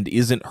is and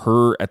isn't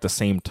her at the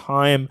same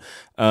time.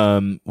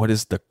 What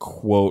is the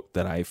quote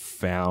that I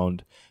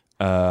found?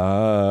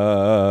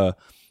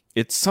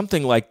 It's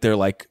something like they're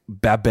like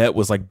Babette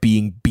was like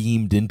being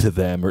beamed into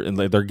them, and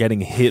they're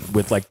getting hit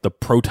with like the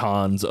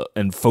protons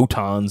and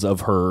photons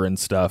of her and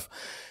stuff.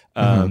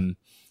 And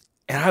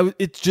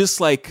it's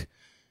just like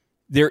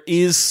there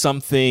is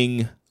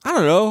something, I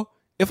don't know,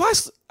 if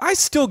I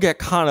still get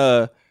kind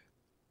of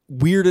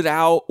weirded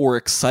out or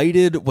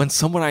excited when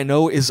someone I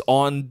know is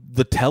on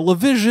the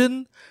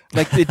television.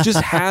 Like, it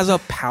just has a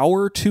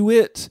power to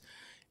it.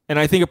 And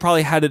I think it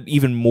probably had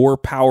even more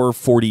power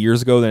 40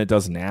 years ago than it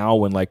does now,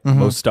 when like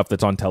most stuff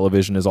that's on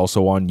television is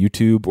also on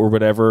YouTube or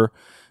whatever.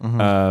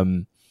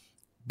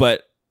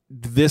 But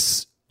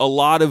a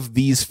lot of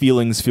these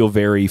feelings feel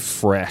very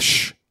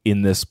fresh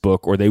in this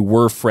book, or they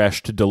were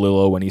fresh to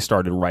DeLillo when he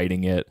started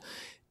writing it.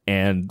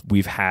 And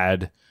we've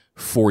had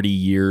 40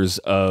 years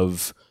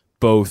of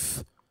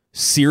both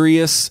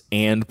serious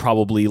and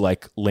probably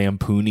like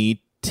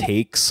lampoony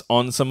takes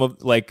on some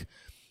of, like,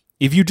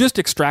 if you just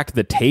extract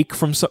the take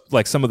from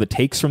some of the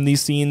takes from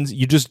these scenes,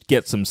 you just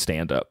get some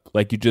stand-up.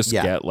 Like, you just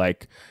get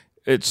like,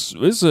 is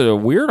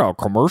it weird how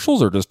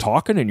commercials are just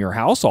talking in your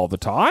house all the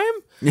time?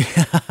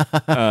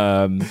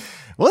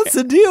 What's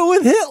the deal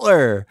with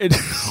Hitler?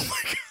 Oh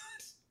my God.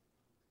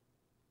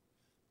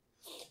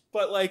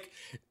 But like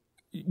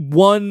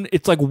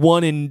it's like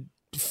 1 in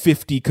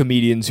 50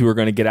 comedians who are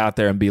going to get out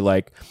there and be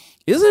like,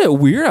 isn't it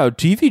weird how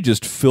TV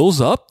just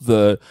fills up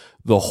the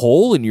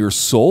hole in your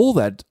soul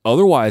that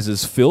otherwise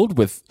is filled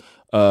with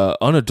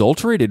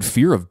unadulterated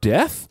fear of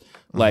death?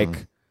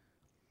 Like,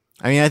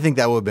 I mean, I think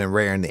that would have been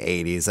rare in the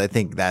 80s. I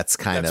think that's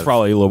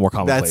probably a little more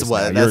commonplace.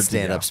 That's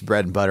stand-up's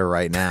bread and butter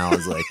right now,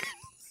 is like,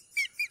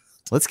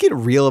 let's get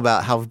real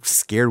about how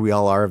scared we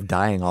all are of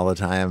dying all the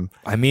time.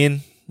 I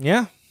mean,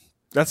 yeah,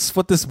 that's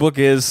what this book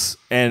is.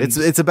 And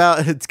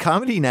it's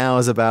comedy now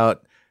is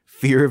about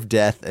fear of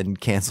death and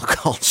cancel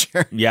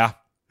culture. Yeah.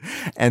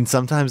 And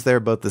sometimes they're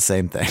both the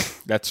same thing.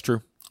 That's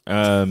true.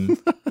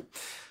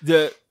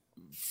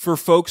 For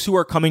folks who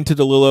are coming to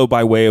DeLillo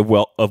by way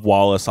of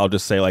Wallace, I'll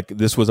just say, like,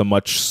 this was a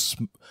much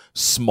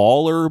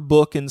smaller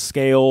book in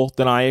scale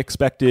than I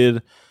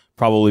expected,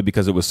 probably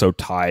because it was so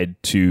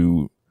tied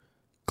to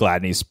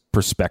Gladney's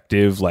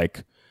perspective.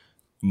 Like,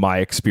 my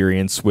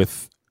experience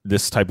with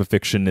this type of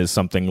fiction is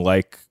something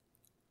like,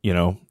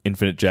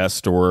 Infinite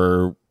Jest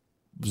or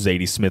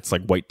Zadie Smith's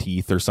like White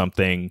Teeth or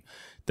something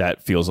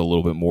that feels a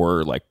little bit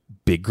more like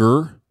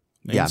bigger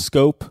in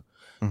scope.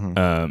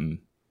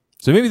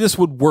 So maybe this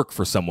would work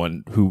for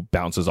someone who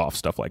bounces off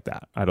stuff like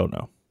that. I don't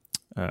know.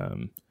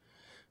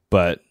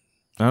 But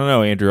I don't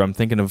know, Andrew. I'm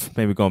thinking of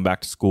maybe going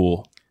back to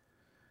school,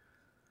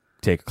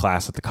 take a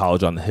class at the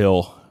College on the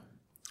Hill.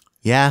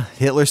 Yeah,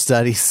 Hitler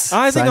studies.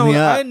 I think I'm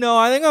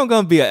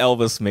going to be an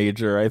Elvis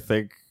major. I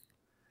think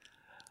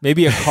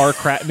maybe a car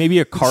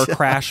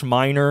crash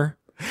minor.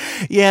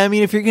 Yeah, I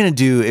mean, if you're gonna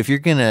do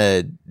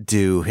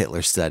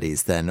Hitler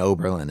studies, then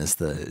Oberlin is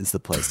the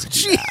place to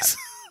do that.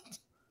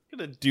 I'm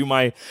gonna do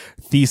my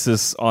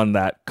thesis on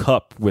that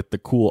cup with the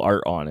cool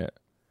art on it,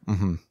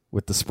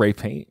 with the spray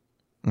paint,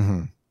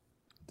 the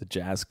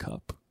jazz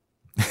cup,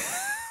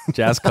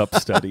 jazz cup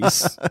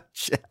studies,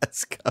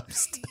 jazz cup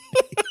studies.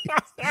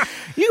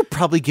 You could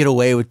probably get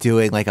away with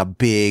doing like a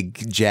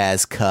big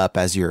jazz cup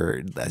as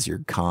your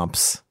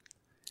comps.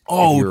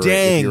 Oh,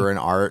 dang. If you're in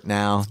art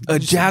now. A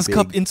jazz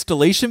cup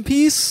installation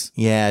piece?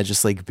 Yeah,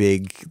 just like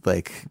big,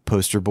 like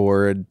poster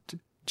board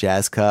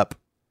jazz cup.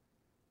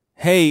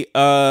 Hey,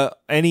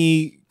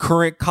 any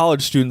current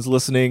college students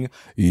listening,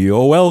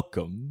 you're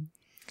welcome.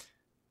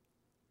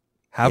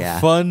 Have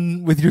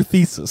fun with your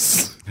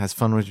thesis. Have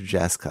fun with your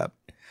jazz cup.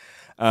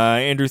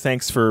 Andrew,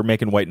 thanks for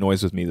making white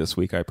noise with me this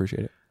week. I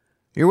appreciate it.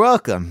 You're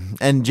welcome.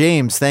 And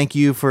James, thank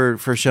you for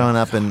showing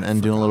up and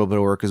doing a little bit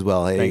of work as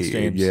well. Hey, thanks,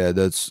 James. Yeah,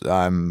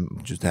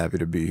 I'm just happy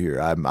to be here.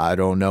 I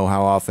don't know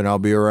how often I'll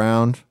be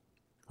around.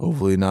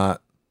 Hopefully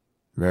not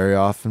very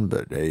often,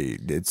 but hey,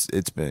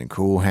 it's been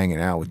cool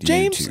hanging out with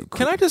James, you two.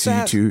 Can I just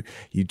ask you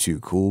two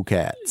cool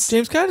cats?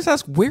 James, can I just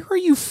ask, where are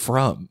you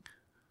from?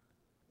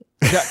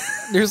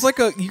 There's like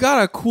you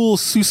got a cool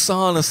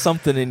Susan or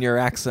something in your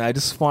accent. I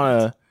just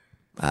want to.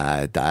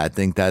 I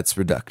think that's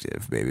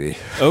reductive, baby.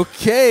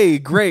 Okay,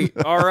 great.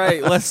 All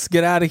right, let's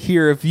get out of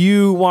here. If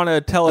you want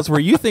to tell us where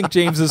you think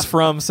James is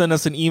from, send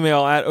us an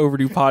email at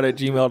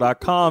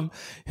overduepod@gmail.com.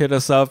 Hit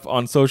us up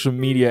on social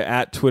media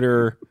at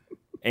Twitter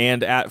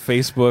and at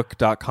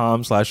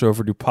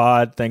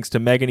facebook.com/overduepod. Thanks to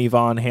Megan,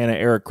 Yvonne, Hannah,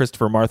 Eric,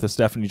 Christopher, Martha,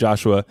 Stephanie,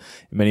 Joshua,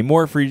 and many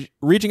more for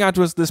reaching out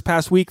to us this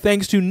past week.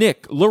 Thanks to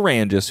Nick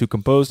Larangis, who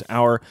composed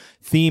our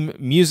theme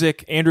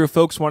music. Andrew, if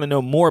folks want to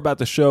know more about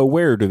the show,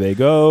 where do they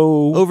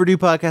go?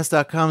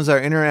 OverduePodcast.com is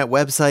our internet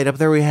website. Up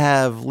there we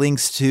have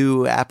links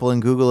to Apple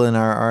and Google in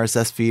our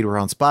RSS feed. We're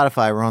on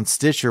Spotify. We're on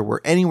Stitcher.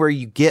 We're anywhere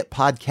you get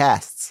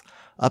podcasts.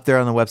 Up there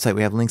on the website,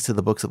 we have links to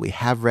the books that we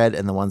have read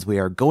and the ones we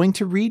are going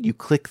to read. You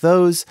click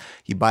those,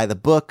 you buy the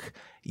book,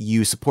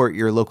 you support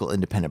your local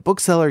independent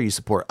bookseller, you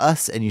support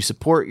us, and you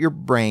support your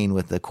brain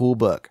with a cool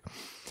book.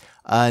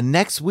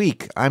 Next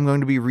week, I'm going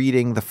to be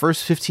reading The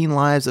First 15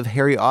 Lives of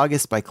Harry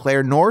August by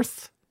Claire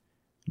North.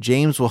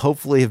 James will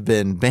hopefully have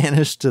been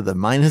banished to the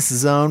minus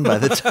zone by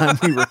the time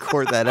we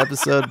record that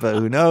episode, but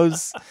who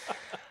knows?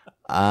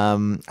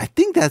 I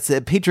think that's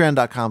it.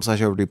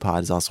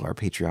 Patreon.com/overduepod is also our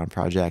Patreon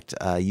project.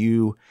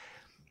 You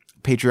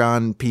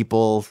Patreon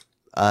people,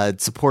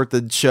 support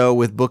the show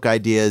with book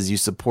ideas. You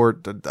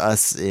support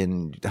us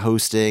in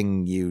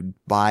hosting. You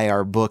buy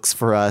our books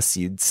for us.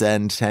 You'd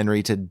send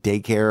Henry to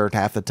daycare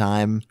half the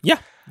time. Yeah,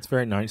 it's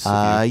very nice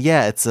of you.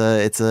 Yeah, it's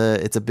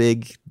a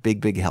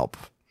big help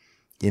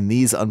in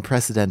these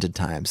unprecedented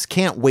times.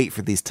 Can't wait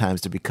for these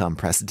times to become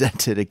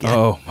precedented again.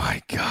 Oh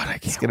my God, I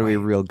can't. It's gonna be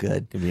real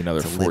good. Give me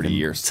another 40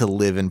 years to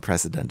live in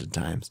precedented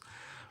times.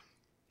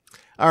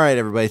 All right,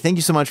 everybody. Thank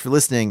you so much for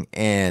listening.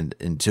 And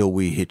until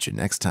we hit you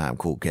next time,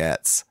 cool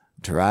cats,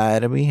 try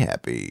to be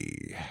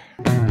happy.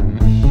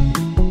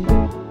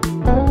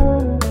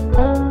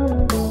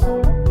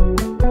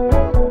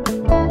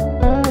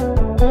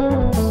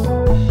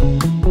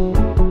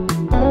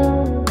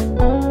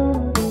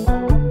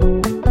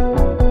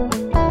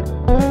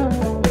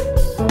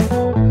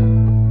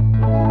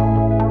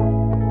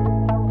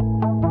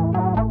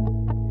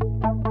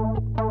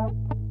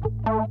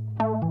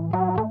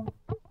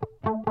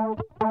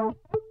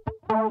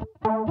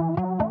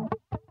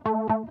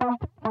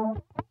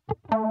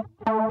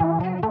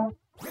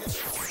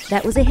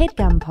 That was a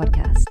HeadGum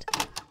podcast.